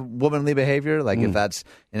that kind of womanly behavior. If that's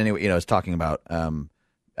in any way, it's talking about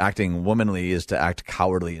acting womanly is to act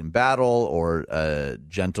cowardly in battle or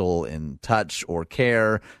gentle in touch or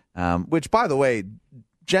care, which, by the way,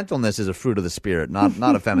 gentleness is a fruit of the Spirit,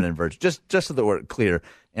 not a feminine virtue, just so that we're clear.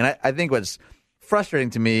 And I think what's frustrating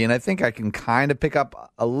to me, and I think I can kind of pick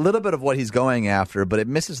up a little bit of what he's going after, but it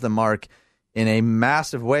misses the mark in a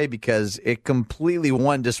massive way because it completely,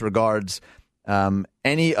 disregards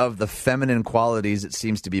any of the feminine qualities it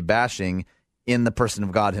seems to be bashing in the person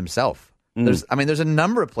of God himself. There's a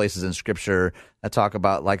number of places in Scripture that talk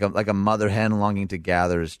about like a mother hen longing to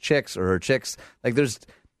gather his chicks or her chicks. Like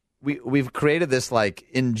we've created this like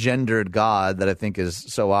engendered God that I think is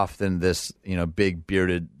so often this, big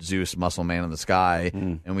bearded Zeus muscle man in the sky,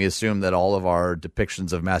 and we assume that all of our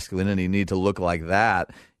depictions of masculinity need to look like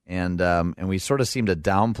that, and we sort of seem to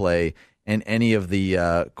downplay any of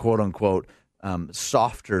the quote unquote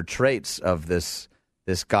softer traits of this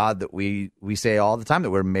God that we say all the time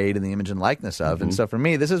that we're made in the image and likeness of. And so for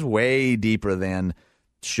me, this is way deeper than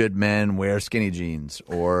should men wear skinny jeans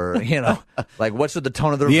or, like what should the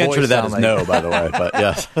tone of their voice sound like? The answer to that is like? no, by the way, but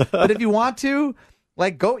yes. But if you want to,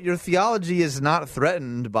 like, your theology is not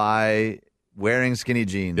threatened by wearing skinny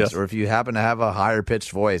jeans or if you happen to have a higher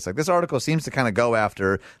pitched voice. Like this article seems to kind of go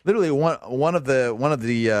after literally one of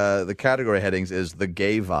the category headings is the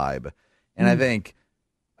gay vibe. And I think,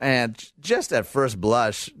 and just at first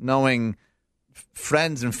blush, knowing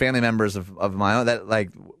friends and family members of my own that like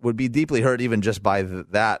would be deeply hurt even just by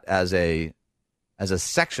that as a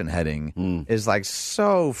section heading is like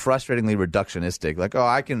so frustratingly reductionistic. Like, oh,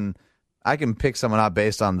 I can pick someone out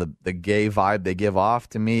based on the gay vibe they give off,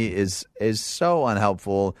 to me is so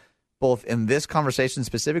unhelpful, both in this conversation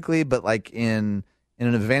specifically, but like in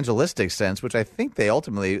an evangelistic sense, which I think they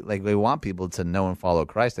ultimately they want people to know and follow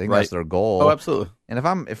Christ. I think that's their goal. Oh, absolutely. And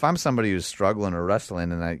if I'm somebody who's struggling or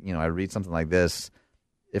wrestling, and I read something like this,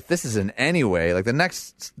 if this is in any way like the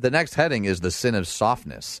next heading is the sin of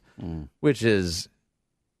softness, which is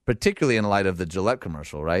particularly in light of the Gillette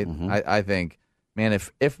commercial, right? I think, man,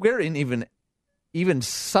 if we're even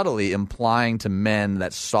subtly implying to men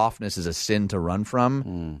that softness is a sin to run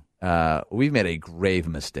from. We've made a grave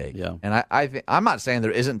mistake. Yeah. And I'm not saying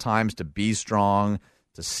there isn't times to be strong,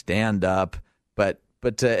 to stand up, but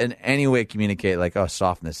to in any way communicate like, oh,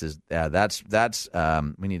 softness is that's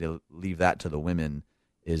we need to leave that to the women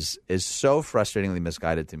is so frustratingly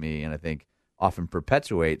misguided to me, and I think often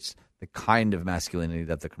perpetuates the kind of masculinity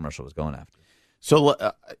that the commercial was going after.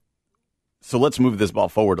 So let's move this ball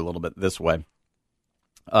forward a little bit this way.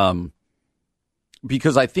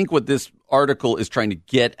 Because I think what this article is trying to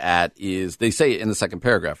get at is, they say it in the second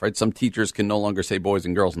paragraph, right? Some teachers can no longer say boys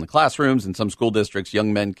and girls in the classrooms. In some school districts,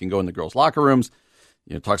 young men can go in the girls' locker rooms.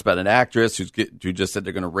 It talks about an actress who just said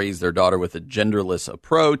they're going to raise their daughter with a genderless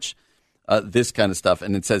approach, this kind of stuff.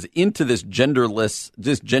 And it says, into this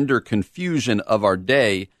gender confusion of our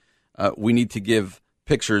day, we need to give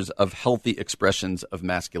pictures of healthy expressions of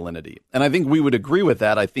masculinity. And I think we would agree with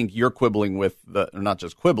that. I think you're quibbling with not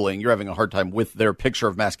just quibbling, you're having a hard time with their picture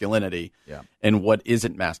of masculinity and what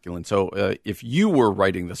isn't masculine. So if you were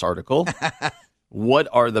writing this article, what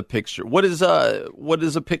is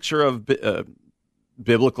a picture of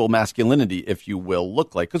biblical masculinity, if you will,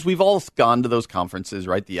 look like? Because we've all gone to those conferences,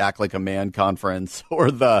 right? The Act Like a Man conference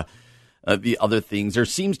or the other things. There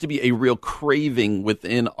seems to be a real craving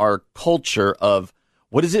within our culture of,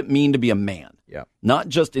 what does it mean to be a man? Yeah. Not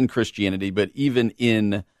just in Christianity, but even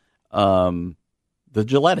in the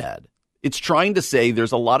Gillette ad. It's trying to say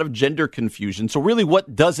there's a lot of gender confusion. So really,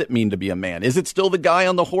 what does it mean to be a man? Is it still the guy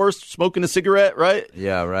on the horse smoking a cigarette, right?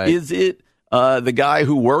 Yeah, right. Is it the guy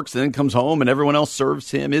who works and then comes home and everyone else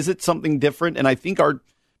serves him? Is it something different? And I think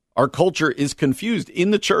our culture is confused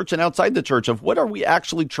in the church and outside the church of what are we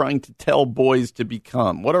actually trying to tell boys to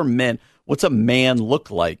become? What are men? What's a man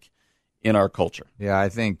look like in our culture? Yeah, I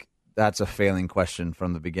think that's a failing question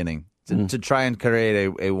from the beginning. To try and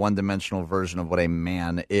create a one-dimensional version of what a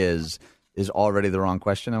man is already the wrong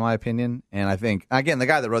question, in my opinion. And I think, again, the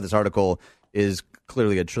guy that wrote this article is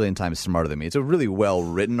clearly a trillion times smarter than me. It's a really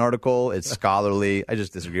well-written article. It's scholarly. I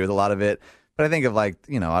just disagree with a lot of it. But I think of, like,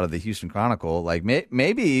 out of the Houston Chronicle, like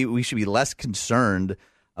maybe we should be less concerned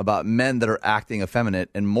about men that are acting effeminate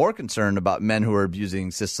and more concerned about men who are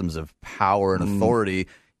abusing systems of power and authority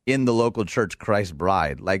in the local church, Christ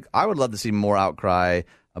Bride. Like, I would love to see more outcry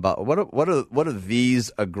about what are these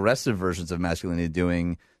aggressive versions of masculinity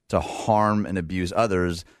doing to harm and abuse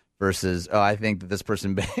others versus, oh, I think that this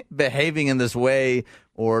person behaving in this way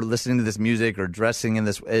or listening to this music or dressing in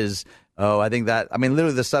this is, oh, I think that, I mean,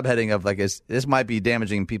 literally the subheading of like, this might be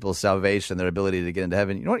damaging people's salvation, their ability to get into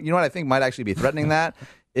heaven. You know what I think might actually be threatening that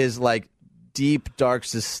is like deep, dark,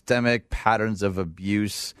 systemic patterns of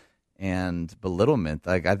abuse and belittlement.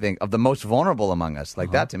 Like, I think of the most vulnerable among us,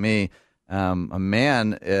 like that to me, a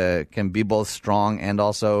man can be both strong and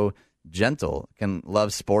also gentle, can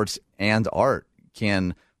love sports and art,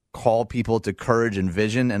 can call people to courage and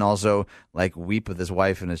vision, and also like weep with his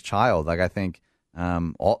wife and his child. Like, I think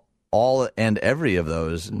all and every of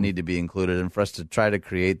those need to be included. And for us to try to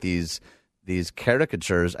create these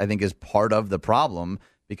caricatures, I think, is part of the problem,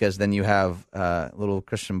 because then you have little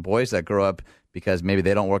Christian boys that grow up because maybe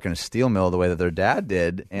they don't work in a steel mill the way that their dad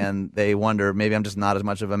did, and they wonder, maybe I'm just not as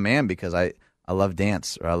much of a man because I love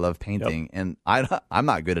dance or I love painting. Yep. And I'm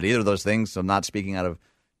not good at either of those things, so I'm not speaking out of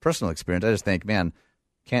personal experience. I just think, man,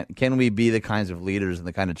 can we be the kinds of leaders in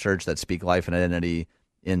the kind of church that speak life and identity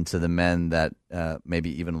into the men that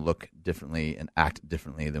maybe even look differently and act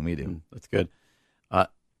differently than we do? That's good.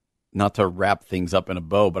 Not to wrap things up in a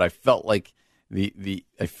bow, but I felt like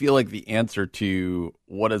I feel like the answer to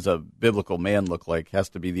what does a biblical man look like has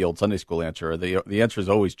to be the old Sunday school answer. The answer is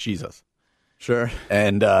always Jesus. Sure.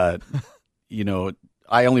 And you know,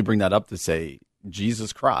 I only bring that up to say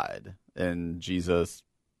Jesus cried and Jesus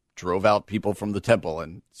drove out people from the temple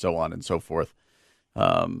and so on and so forth.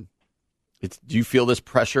 Do you feel this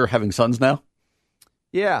pressure having sons now?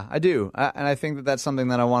 Yeah, I do. And I think that's something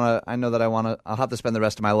that I'll have to spend the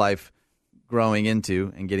rest of my life growing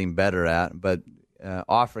into and getting better at, but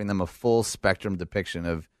offering them a full spectrum depiction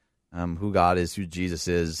of who God is, who Jesus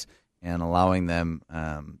is, and allowing them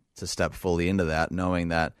to step fully into that, knowing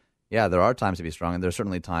that, yeah, there are times to be strong, and there are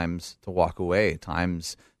certainly times to walk away,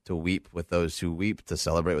 times to weep with those who weep, to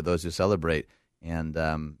celebrate with those who celebrate, and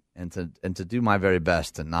to do my very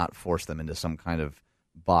best to not force them into some kind of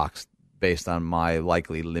box based on my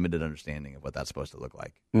likely limited understanding of what that's supposed to look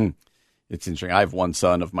like. It's interesting. I have one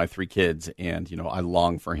son of my 3 kids, and I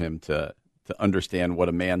long for him to understand what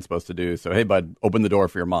a man's supposed to do. So, hey, bud, open the door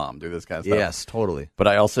for your mom. Do this kind of stuff. Yes, totally. But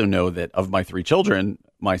I also know that of my 3 children,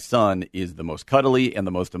 my son is the most cuddly and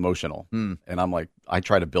the most emotional. And I'm like, I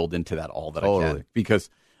try to build into that all that I can. Because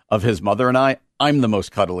of his mother and I'm the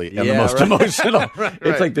most cuddly and the most emotional. Right.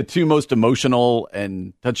 It's like the 2 most emotional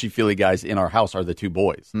and touchy-feely guys in our house are the 2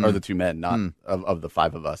 boys, or the 2 men, not of the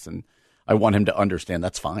 5 of us. And I want him to understand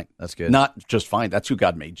that's fine. That's good. Not just fine. That's who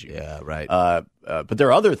God made you. Yeah, right. But there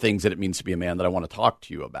are other things that it means to be a man that I want to talk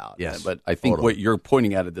to you about. Yes, but I think what you're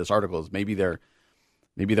pointing at this article is maybe they're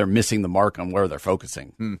missing the mark on where they're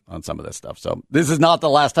focusing on some of this stuff. So this is not the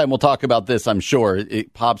last time we'll talk about this, I'm sure.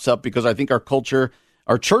 It pops up because I think our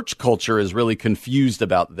church culture is really confused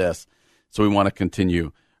about this. So we want to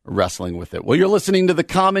continue wrestling with it. Well, you're listening to The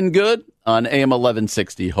Common Good on AM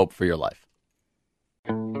 1160, Hope for Your Life.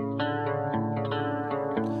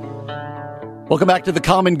 Welcome back to The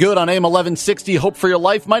Common Good on AM 1160, Hope for Your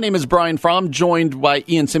Life. My name is Brian Fromm, joined by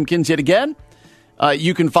Ian Simpkins yet again.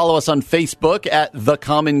 You can follow us on Facebook at The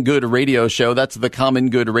Common Good Radio Show. That's The Common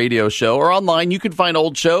Good Radio Show. Or online, you can find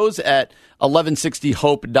old shows at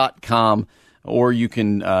 1160hope.com, or you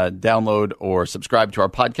can download or subscribe to our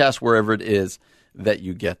podcast wherever it is that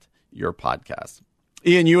you get your podcasts.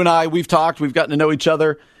 Ian, you and I, we've gotten to know each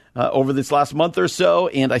other over this last month or so,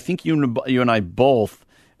 and I think you and I both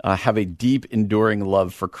have a deep, enduring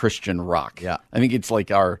love for Christian rock. Yeah. I think it's like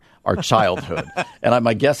our childhood. And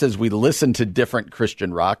my guess is we listen to different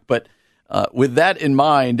Christian rock. But with that in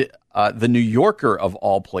mind, the New Yorker, of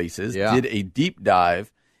all places, did a deep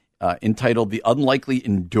dive entitled The Unlikely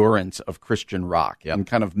Endurance of Christian Rock, and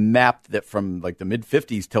kind of mapped that from like the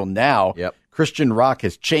mid-'50s till now. Christian rock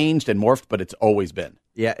has changed and morphed, but it's always been.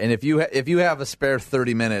 Yeah, and if you have a spare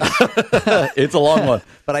 30 minutes, it's a long one.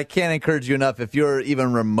 But I can't encourage you enough. If you're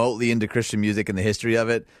even remotely into Christian music and the history of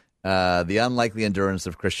it, The Unlikely Endurance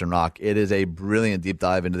of Christian Rock, it is a brilliant deep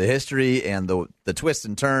dive into the history and the twists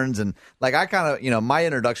and turns. And like I kind of, my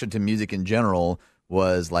introduction to music in general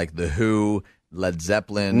was like The Who, Led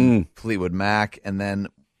Zeppelin, Fleetwood Mac, and then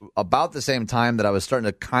about the same time that I was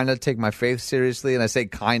starting to kind of take my faith seriously, and I say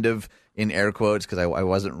kind of in air quotes because I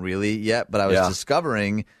wasn't really yet, but I was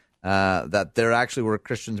discovering that there actually were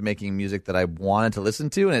Christians making music that I wanted to listen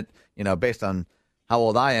to, and it, based on how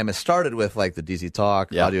old I am, it started with like the DC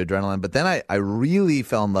Talk, Audio Adrenaline, but then I really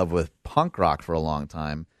fell in love with punk rock for a long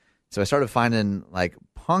time. So I started finding like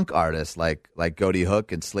punk artists like Goaty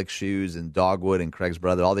Hook and Slick Shoes and Dogwood and Craig's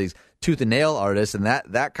Brother, all these tooth and nail artists, and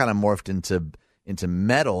that kind of morphed into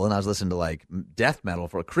metal, and I was listening to like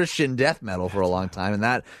Christian death metal for a long time, and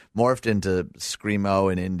that morphed into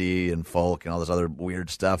screamo and indie and folk and all this other weird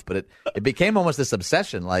stuff. But it became almost this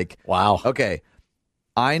obsession. Like, wow, okay,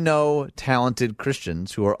 I know talented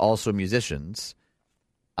Christians who are also musicians.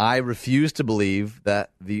 I refuse to believe that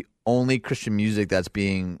the only Christian music that's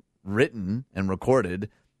being written and recorded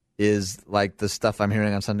is like the stuff I'm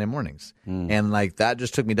hearing on Sunday mornings. And like that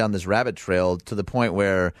just took me down this rabbit trail to the point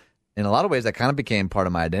where in a lot of ways that kind of became part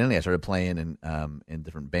of my identity. I started playing in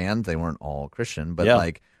different bands. They weren't all Christian, but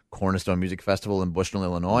like Cornerstone Music Festival in Bushnell,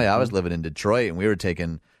 Illinois. I was living in Detroit, and we were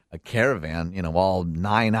taking a caravan, all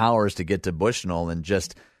 9 hours to get to Bushnell and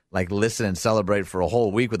just like listen and celebrate for a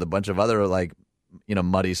whole week with a bunch of other like,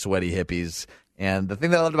 muddy, sweaty hippies. And the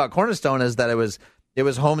thing that I loved about Cornerstone is that it was it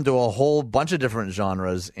was home to a whole bunch of different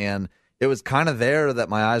genres, and it was kind of there that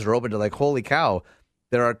my eyes were open to like, holy cow,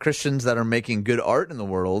 there are Christians that are making good art in the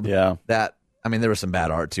world. Yeah. That, I mean, there was some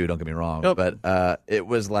bad art too, don't get me wrong. Yep. But it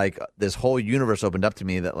was like this whole universe opened up to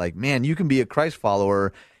me that like, man, you can be a Christ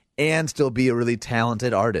follower and still be a really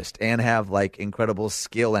talented artist and have like incredible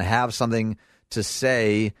skill and have something to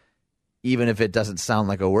say, even if it doesn't sound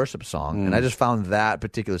like a worship song. And I just found that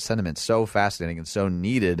particular sentiment so fascinating and so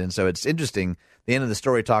needed. And so it's interesting. The end of the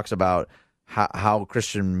story talks about how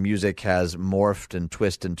Christian music has morphed and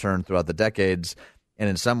twisted and turned throughout the decades. And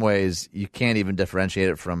in some ways, you can't even differentiate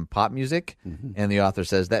it from pop music. And the author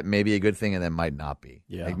says that may be a good thing and that might not be.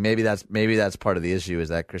 Yeah. Like maybe that's part of the issue, is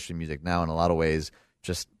that Christian music now in a lot of ways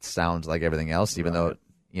just sounds like everything else, even though,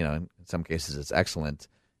 in some cases it's excellent.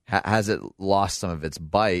 Has it lost some of its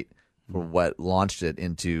bite for what launched it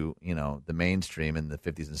into, the mainstream in the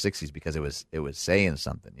 50s and 60s because it was saying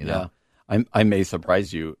something, Yeah. I may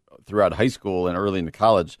surprise you. Throughout high school and early into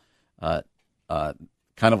college,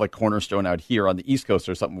 kind of like Cornerstone out here on the East Coast,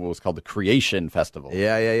 or something was called the Creation Festival.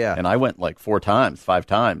 Yeah. And I went like 5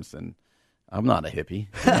 times, and I'm not a hippie.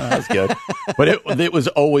 That was good. But it was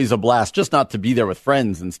always a blast, just not to be there with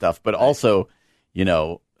friends and stuff, but also,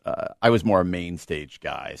 I was more a main stage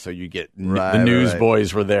guy. So you get the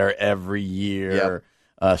Newsboys were there every year. Yep.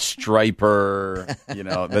 Striper,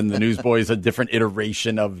 then the Newsboys, a different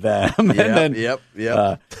iteration of them. And then, Yep.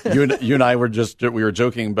 You and I were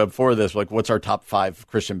joking before this, like, what's our top 5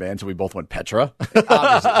 Christian bands? And we both went Petra.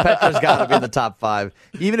 Obviously, Petra's got to be in the top 5.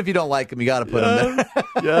 Even if you don't like them, you got to put them there.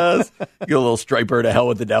 Yes. Get a little Striper to hell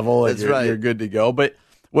with the devil. And you're good to go. But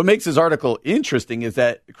what makes this article interesting is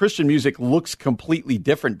that Christian music looks completely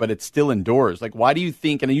different, but it still endures. Like, why do you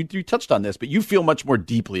think, and you touched on this, but you feel much more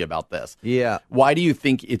deeply about this. Yeah. Why do you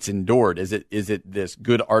think it's endured? Is it this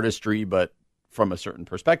good artistry, but from a certain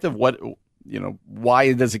perspective?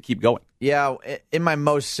 Why does it keep going? Yeah. In my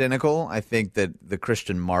most cynical, I think that the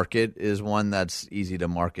Christian market is one that's easy to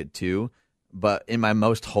market to. But in my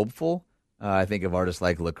most hopeful, I think of artists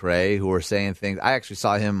like Lecrae, who are saying things. I actually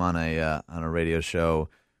saw him on a radio show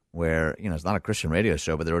where, it's not a Christian radio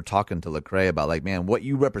show, but they were talking to Lecrae about like, man, what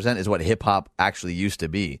you represent is what hip hop actually used to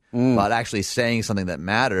be, about actually saying something that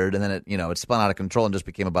mattered. And then it spun out of control and just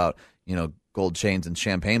became about, gold chains and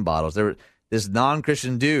champagne bottles. This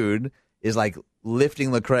non-Christian dude is like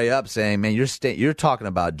lifting Lecrae up, saying, man, you're talking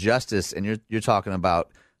about justice, and you're talking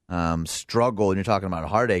about struggle, and you're talking about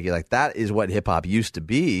heartache. You're like, that is what hip hop used to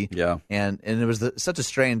be. Yeah. And it was such a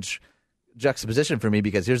strange juxtaposition for me,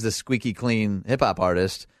 because here's this squeaky clean hip hop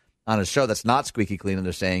artist on a show that's not squeaky clean, and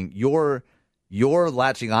they're saying you're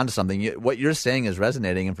latching onto something. What you're saying is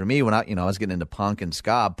resonating. And for me, when I was getting into punk and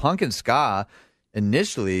ska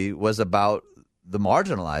initially was about the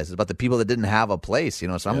marginalized, about the people that didn't have a place. So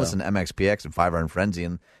I'm listening to MXPX and Five Iron Frenzy,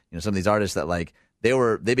 and some of these artists that like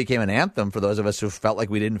they became an anthem for those of us who felt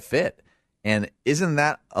like we didn't fit. And isn't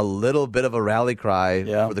that a little bit of a rally cry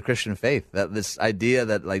for the Christian faith? That this idea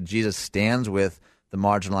that like Jesus stands with the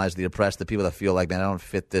marginalized, the oppressed, the people that feel like, man, I don't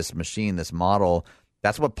fit this machine, this model.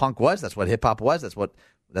 That's what punk was. That's what hip hop was. That's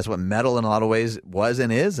what metal in a lot of ways was and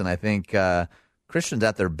is. And I think Christians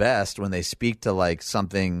at their best, when they speak to like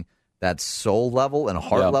something that's soul level and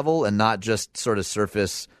heart level, and not just sort of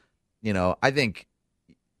surface. I think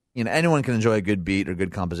anyone can enjoy a good beat or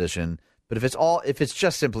good composition, but if it's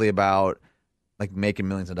just simply about like making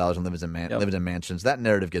millions of dollars and living in mansions, that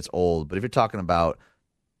narrative gets old. But if you're talking about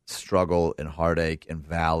struggle and heartache and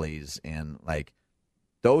valleys, and like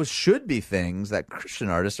those should be things that Christian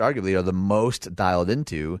artists arguably are the most dialed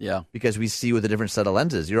into, because we see with a different set of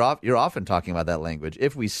lenses. You're often talking about that language.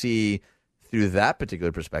 If we see through that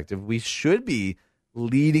particular perspective, we should be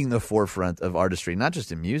leading the forefront of artistry, not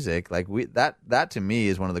just in music. Like that to me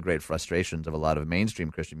is one of the great frustrations of a lot of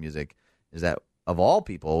mainstream Christian music, is that of all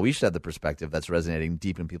people, we should have the perspective that's resonating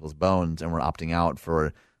deep in people's bones, and we're opting out for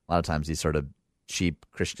a lot of times these sort of cheap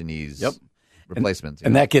Christianese replacements.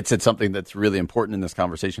 And that gets at something that's really important in this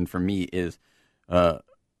conversation for me is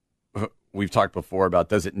we've talked before about,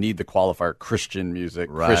 does it need the qualifier Christian music,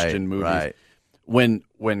 Christian movies? Right.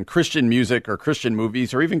 When Christian music or Christian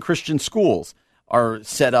movies or even Christian schools are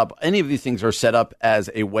set up, any of these things are set up as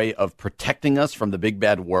a way of protecting us from the big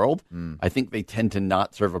bad world, I think they tend to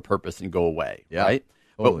not serve a purpose and go away, right?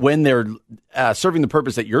 Totally. But when they're serving the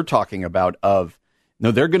purpose that you're talking about of, no,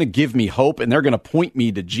 they're going to give me hope, and they're going to point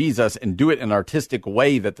me to Jesus and do it in an artistic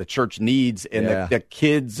way that the church needs, and that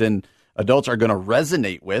kids and adults are going to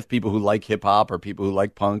resonate with, people who like hip hop or people who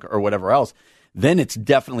like punk or whatever else, then it's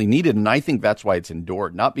definitely needed. And I think that's why it's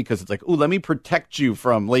endured, not because it's like, oh, let me protect you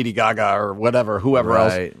from Lady Gaga or whatever, whoever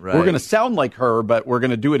else. Right. We're going to sound like her, but we're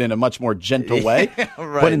going to do it in a much more gentle way.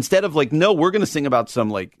 Right. But instead of like, no, we're going to sing about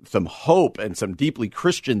some hope and some deeply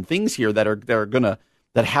Christian things here that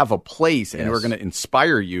have a place and are going to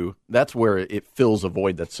inspire you. That's where it fills a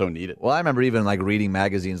void that's so needed. Well, I remember even like reading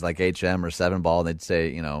magazines like HM or Seven Ball, and they'd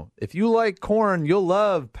say, if you like Korn, you'll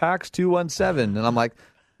love PAX 217. And I'm like,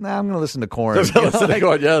 nah, I'm going to listen to Korn.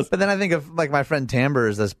 Yes. But then I think of like my friend Tamber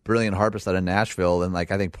is this brilliant harpist out of Nashville, and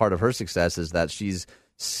like I think part of her success is that she's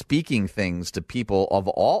speaking things to people of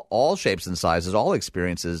all shapes and sizes, all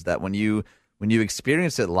experiences, that when you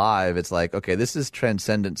experience it live, it's like, okay, this is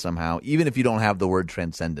transcendent somehow, even if you don't have the word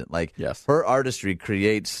transcendent. Like, her artistry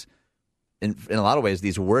creates, in a lot of ways,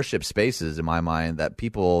 these worship spaces, in my mind, that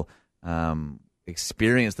people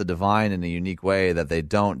experience the divine in a unique way that they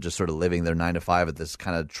don't just sort of living their 9 to 5 at this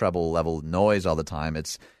kind of treble level noise all the time.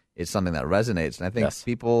 It's something that resonates. And I think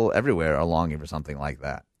people everywhere are longing for something like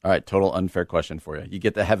that. All right, total unfair question for you. You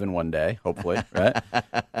get to heaven one day, hopefully, right?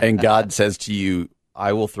 And God says to you,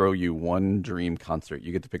 I will throw you one dream concert.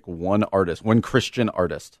 You get to pick one artist, one Christian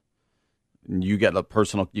artist. And you get a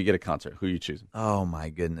concert. Who are you choosing? Oh, my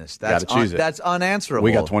goodness. That's unanswerable.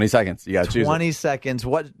 We got 20 seconds. You got to choose 20 seconds.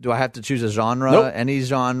 What do I have to choose? A genre? Nope. Any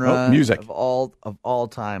genre? Nope. Music. Of all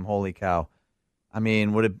time. Holy cow. I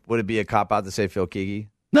mean, would it be a cop-out to say Phil Keaggy?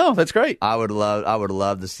 No, that's great. I would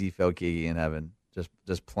love to see Phil Keaggy in heaven.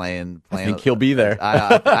 Just playing. I think he'll be there.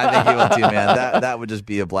 I think he will too, man. That would just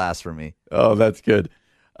be a blast for me. Oh, that's good.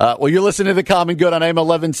 Well, you're listening to The Common Good on AM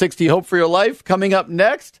 1160. Hope for Your Life. Coming up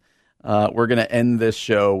next, we're going to end this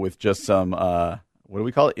show with just some, what do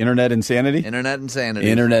we call it? Internet insanity? Internet insanity.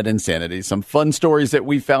 Internet insanity. Some fun stories that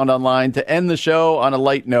we found online to end the show on a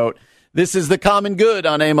light note. This is The Common Good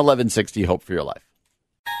on AM 1160. Hope for Your Life.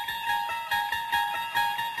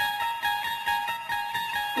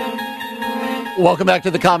 Welcome back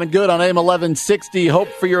to The Common Good on AM 1160. Hope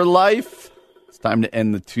for Your Life. It's time to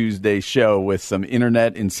end the Tuesday show with some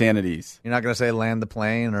internet insanities. You're not going to say land the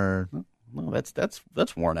plane or... No, that's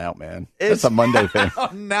worn out, man. That's a Monday thing.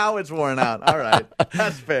 Now it's worn out. All right.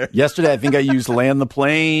 That's fair. Yesterday, I think I used land the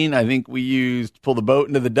plane. I think we used pull the boat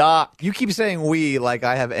into the dock. You keep saying we like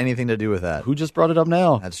I have anything to do with that. Who just brought it up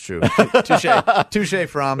now? That's true. Touche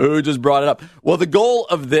from. Who just brought it up? Well, the goal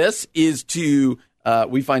of this is to...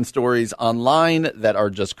 we find stories online that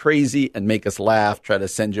are just crazy and make us laugh, try to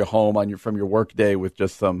send you home from your work day with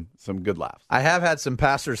just some good laughs. I have had some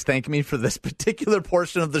pastors thank me for this particular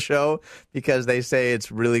portion of the show because they say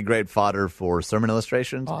it's really great fodder for sermon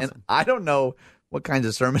illustrations. Awesome. And I don't know what kinds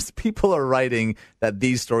of sermons people are writing that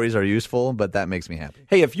these stories are useful, but that makes me happy.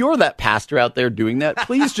 Hey, if you're that pastor out there doing that,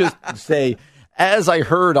 please just say... As I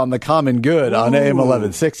heard on The Common Good on AM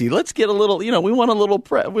 1160, let's get a little, we want a little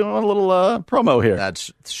promo here. That's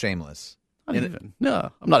shameless.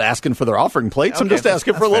 No, I'm not asking for their offering plates. Okay, I'm just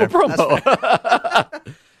asking for a little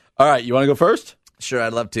promo. All right, you want to go first? Sure,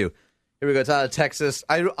 I'd love to. Here we go. It's out of Texas.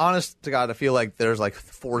 Honest to God, I feel like there's like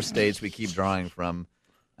 4 states we keep drawing from.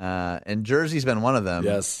 And Jersey's been one of them.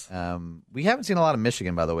 Yes. We haven't seen a lot of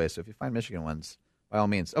Michigan, by the way, so if you find Michigan ones, by all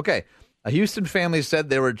means. Okay. A Houston family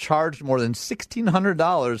said they were charged more than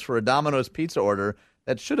 $1,600 for a Domino's pizza order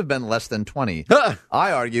that should have been less than $20.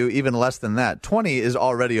 I argue even less than that. $20 is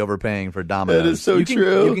already overpaying for Domino's. That is so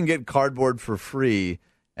true. You can get cardboard for free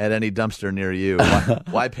at any dumpster near you.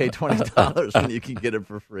 Why pay $20 when you can get it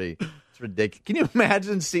for free? It's ridiculous. Can you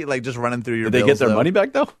imagine just running through your bills? Did they get their money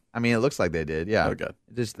back, though? I mean, it looks like they did, yeah. Okay.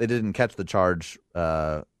 They didn't catch the charge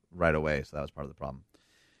right away, so that was part of the problem.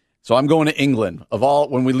 So I'm going to England.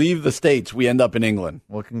 When we leave the States, we end up in England.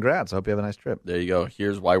 Well, congrats. I hope you have a nice trip. There you go.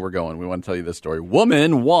 Here's why we're going. We want to tell you this story.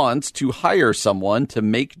 Woman wants to hire someone to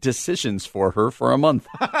make decisions for her for a month.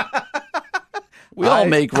 We all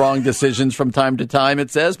make wrong decisions from time to time,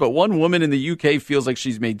 it says, but one woman in the UK feels like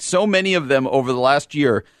she's made so many of them over the last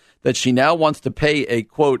year that she now wants to pay a,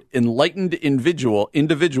 quote, enlightened individual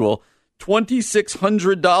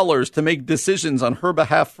 $2,600 to make decisions on her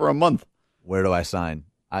behalf for a month. Where do I sign?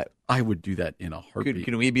 I would do that in a heartbeat.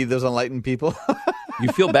 Can we be those enlightened people? You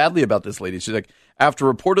feel badly about this lady. She's like, after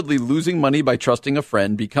reportedly losing money by trusting a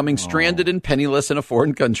friend, becoming stranded and penniless in a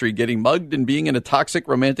foreign country, getting mugged and being in a toxic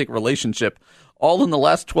romantic relationship, all in the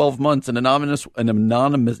last 12 months, an anonymous,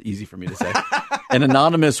 easy for me to say, an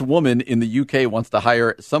anonymous woman in the UK wants to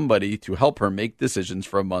hire somebody to help her make decisions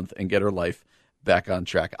for a month and get her life back on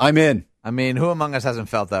track. I'm in. I mean, who among us hasn't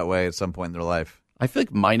felt that way at some point in their life? I feel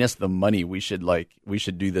like minus the money, we should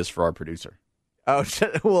do this for our producer. Oh,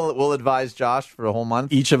 we'll advise Josh for a whole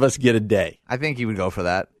month? Each of us get a day. I think he would go for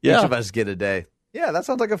that. Yeah. Each of us get a day. Yeah, that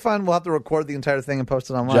sounds like a fun. We'll have to record the entire thing and post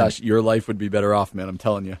it online. Josh, your life would be better off, man. I'm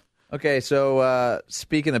telling you. Okay, so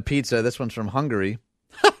speaking of pizza, this one's from Hungary.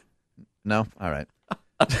 No? All right.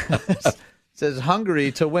 It says,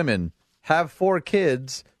 Hungary to women, have 4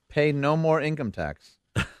 kids, pay no more income tax.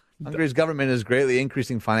 Hungary's government is greatly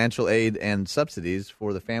increasing financial aid and subsidies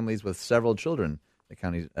for the families with several children,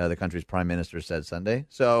 the country's prime minister said Sunday.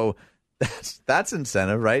 So that's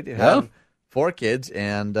incentive, right? You have 4 kids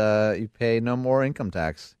and you pay no more income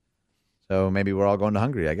tax. So maybe we're all going to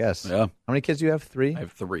Hungary, I guess. Yeah. How many kids do you have? 3? I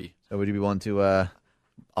have 3. So would you be willing to...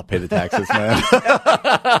 I'll pay the taxes, man.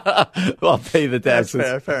 I'll pay the taxes.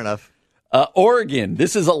 That's fair enough. Oregon.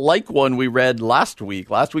 This is a one we read last week.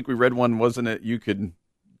 Last week we read one, wasn't it?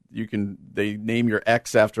 They name your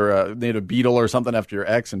ex after they had a beetle or something after your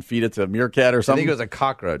ex and feed it to a meerkat or something. I think it was a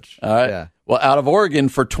cockroach. All right. Yeah. Well, out of Oregon,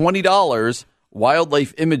 for $20,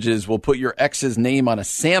 Wildlife Images will put your ex's name on a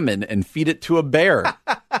salmon and feed it to a bear.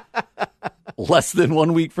 Less than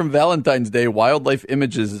 1 week from Valentine's Day, Wildlife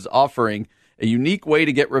Images is offering a unique way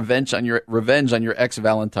to get revenge on your ex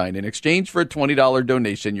Valentine. In exchange for a $20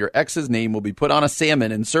 donation, your ex's name will be put on a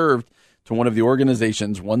salmon and served to one of the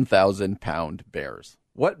organization's 1,000-pound bears.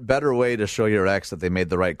 What better way to show your ex that they made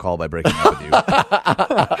the right call by breaking up with you?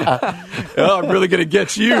 Oh, I'm really going to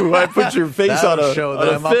get you. I put your face on a fish.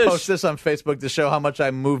 I'll post this on Facebook to show how much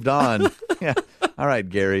I moved on. Yeah. All right,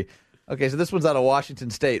 Gary. Okay, so this one's out of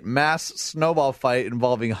Washington State. Mass snowball fight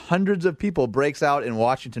involving hundreds of people breaks out in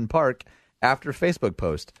Washington Park after Facebook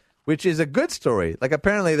post, which is a good story. Like,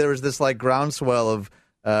 apparently there was this, like, groundswell of,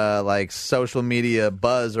 like, social media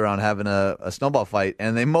buzz around having a snowball fight,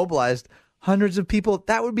 and they mobilized hundreds of people.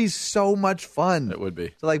 That would be so much fun. It would be.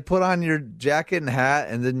 To, like, put on your jacket and hat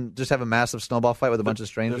and then just have a massive snowball fight with a bunch of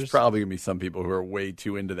strangers. There's probably going to be some people who are way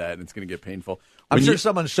too into that, and it's going to get painful. I'm sure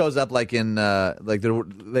someone shows up, like, in, like,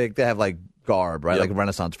 they have, like, garb, right? Yep. Like a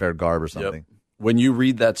Renaissance Fair garb or something. Yep. When you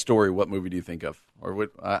read that story, what movie do you think of? Or what?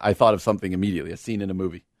 I thought of something immediately, a scene in a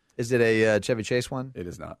movie. Is it a Chevy Chase one? It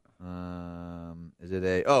is not. Is it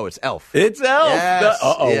a... Oh, it's Elf. It's Elf. Yes,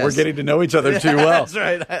 yes. We're getting to know each other too well. That's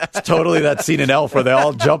right. It's totally that scene in Elf where they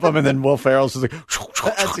all jump him and then Will Ferrell's just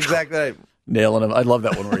like... That's exactly right. Nailing him. I love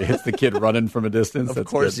that one where he hits the kid running from a distance. Of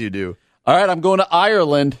course you do. All right, I'm going to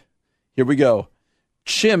Ireland. Here we go.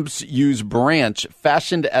 Chimps use branch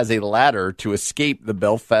fashioned as a ladder to escape the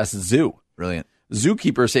Belfast Zoo. Brilliant.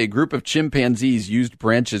 Zookeepers say a group of chimpanzees used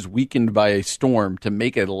branches weakened by a storm to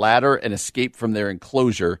make a ladder and escape from their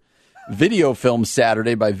enclosure. Video filmed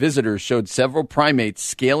Saturday by visitors showed several primates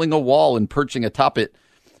scaling a wall and perching atop it,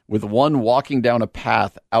 with one walking down a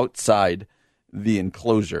path outside the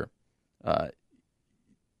enclosure.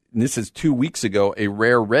 This is 2 weeks ago. A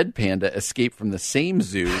rare red panda escaped from the same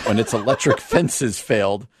zoo when its electric fences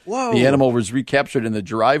failed. Whoa. The animal was recaptured in the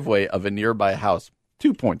driveway of a nearby house.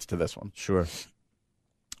 2 points to this one. Sure.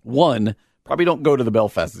 One, probably don't go to the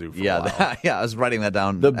Belfast Zoo for a while. Yeah, I was writing that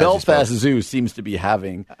down. The Belfast Zoo seems to be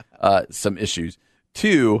having some issues.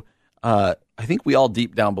 2, I think we all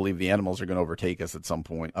deep down believe the animals are going to overtake us at some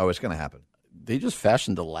point. Oh, it's going to happen. They just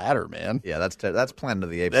fashioned a ladder, man. Yeah, that's Planet of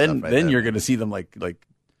the Apes Then, stuff right then there. you're going to see them like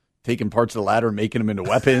taking parts of the ladder, making them into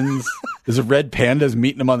weapons. There's a red pandas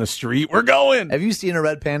meeting them on the street. We're going. Have you seen a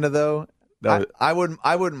red panda, though? I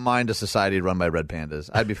wouldn't mind a society run by red pandas.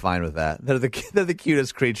 I'd be fine with that. They're the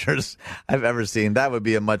cutest creatures I've ever seen. That would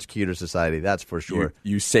be a much cuter society, that's for sure.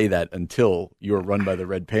 You say that until you're run by the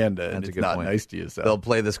red panda, and That's a it's good not point. nice to you. So They'll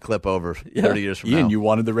play this clip over 30 years from Ian, now. you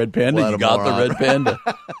wanted the red panda. What You a got the moron. red panda.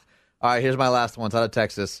 All right, here's my last one. It's out of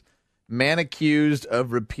Texas. Man accused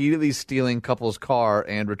of repeatedly stealing couple's car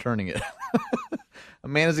and returning it. A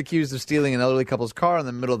man is accused of stealing an elderly couple's car in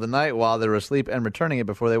the middle of the night while they were asleep and returning it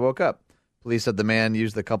before they woke up. Police said the man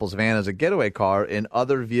used the couple's van as a getaway car in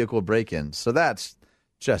other vehicle break-ins. So that's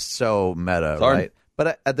just so meta, right?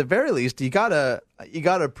 But at the very least, you gotta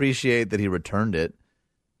appreciate that he returned it.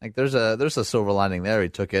 Like there's a silver lining there. He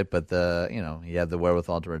took it, but he had the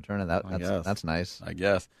wherewithal to return it. That's nice. I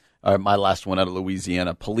guess. All right, my last one out of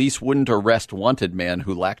Louisiana. Police wouldn't arrest wanted man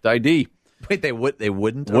who lacked ID. Wait, they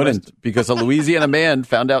wouldn't? Wouldn't, because a Louisiana man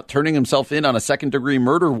found out turning himself in on a second-degree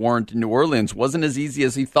murder warrant in New Orleans wasn't as easy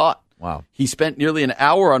as he thought. Wow. He spent nearly an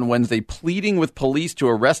hour on Wednesday pleading with police to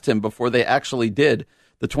arrest him before they actually did.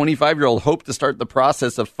 The 25-year-old hoped to start the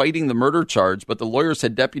process of fighting the murder charge, but the lawyer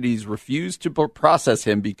said deputies refused to process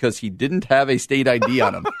him because he didn't have a state ID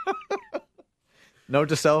on him. Note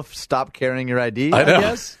to self, stop carrying your ID, I know.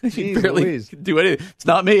 guess. He Jeez barely Louise. do anything. It's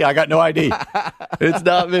not me. I got no ID. It's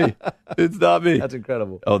not me. It's not me. That's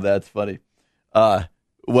incredible. Oh, that's funny.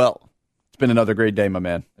 Well, it's been another great day, my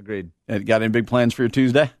man. Agreed. Got any big plans for your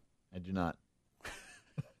Tuesday? I do not.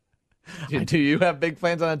 Do you have big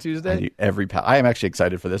plans on a Tuesday? I am actually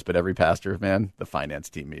excited for this, but every pastor, man, the finance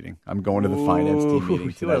team meeting. I'm going to the finance team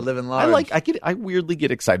meeting. You are living large. I weirdly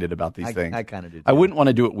get excited about these things. I kind of do too. I wouldn't want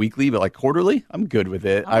to do it weekly, but like quarterly, I'm good with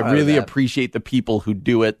it. I really appreciate the people who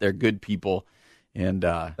do it. They're good people. And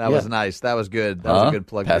that was nice. That was good. That was a good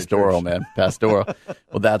plug. Pastoral, man. Pastoral.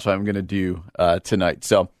 Well, that's what I'm going to do tonight.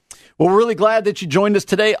 So, well, we're really glad that you joined us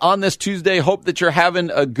today on this Tuesday. Hope that you're having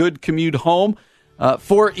a good commute home.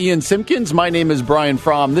 For Ian Simpkins, my name is Brian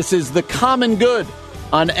Fromm. This is The Common Good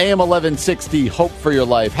on AM 1160. Hope for your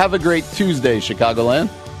life. Have a great Tuesday, Chicagoland.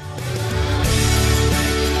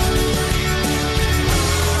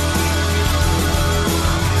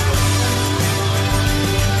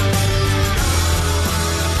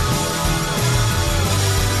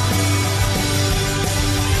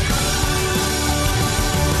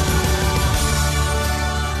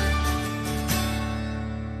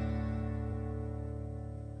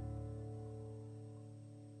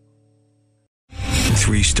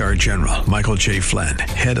 Three-star General Michael J. Flynn,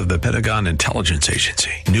 head of the Pentagon Intelligence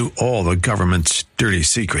Agency, knew all the government's dirty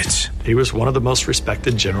secrets. He was one of the most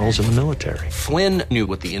respected generals in the military. Flynn knew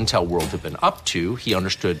what the intel world had been up to. He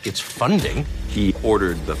understood its funding. He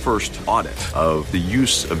ordered the first audit of the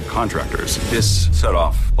use of contractors. This set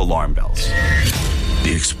off alarm bells.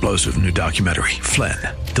 The explosive new documentary, Flynn,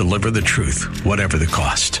 Deliver the Truth, Whatever the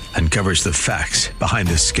Cost, uncovers the facts behind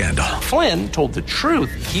this scandal. Flynn told the truth.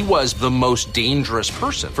 He was the most dangerous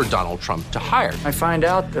person for Donald Trump to hire. I find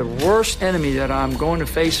out the worst enemy that I'm going to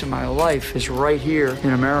face in my life is right here in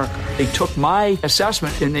America. They took my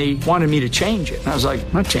assessment and they wanted me to change it. And I was like,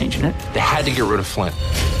 I'm not changing it. They had to get rid of Flynn.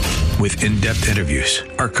 With in-depth interviews,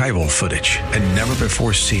 archival footage, and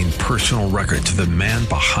never-before-seen personal records of the man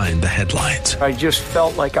behind the headlines. I just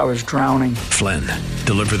felt like I was drowning. Flynn,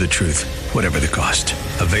 Deliver the Truth, Whatever the Cost.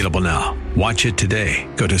 Available now. Watch it today.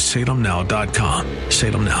 Go to salemnow.com.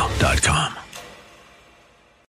 salemnow.com.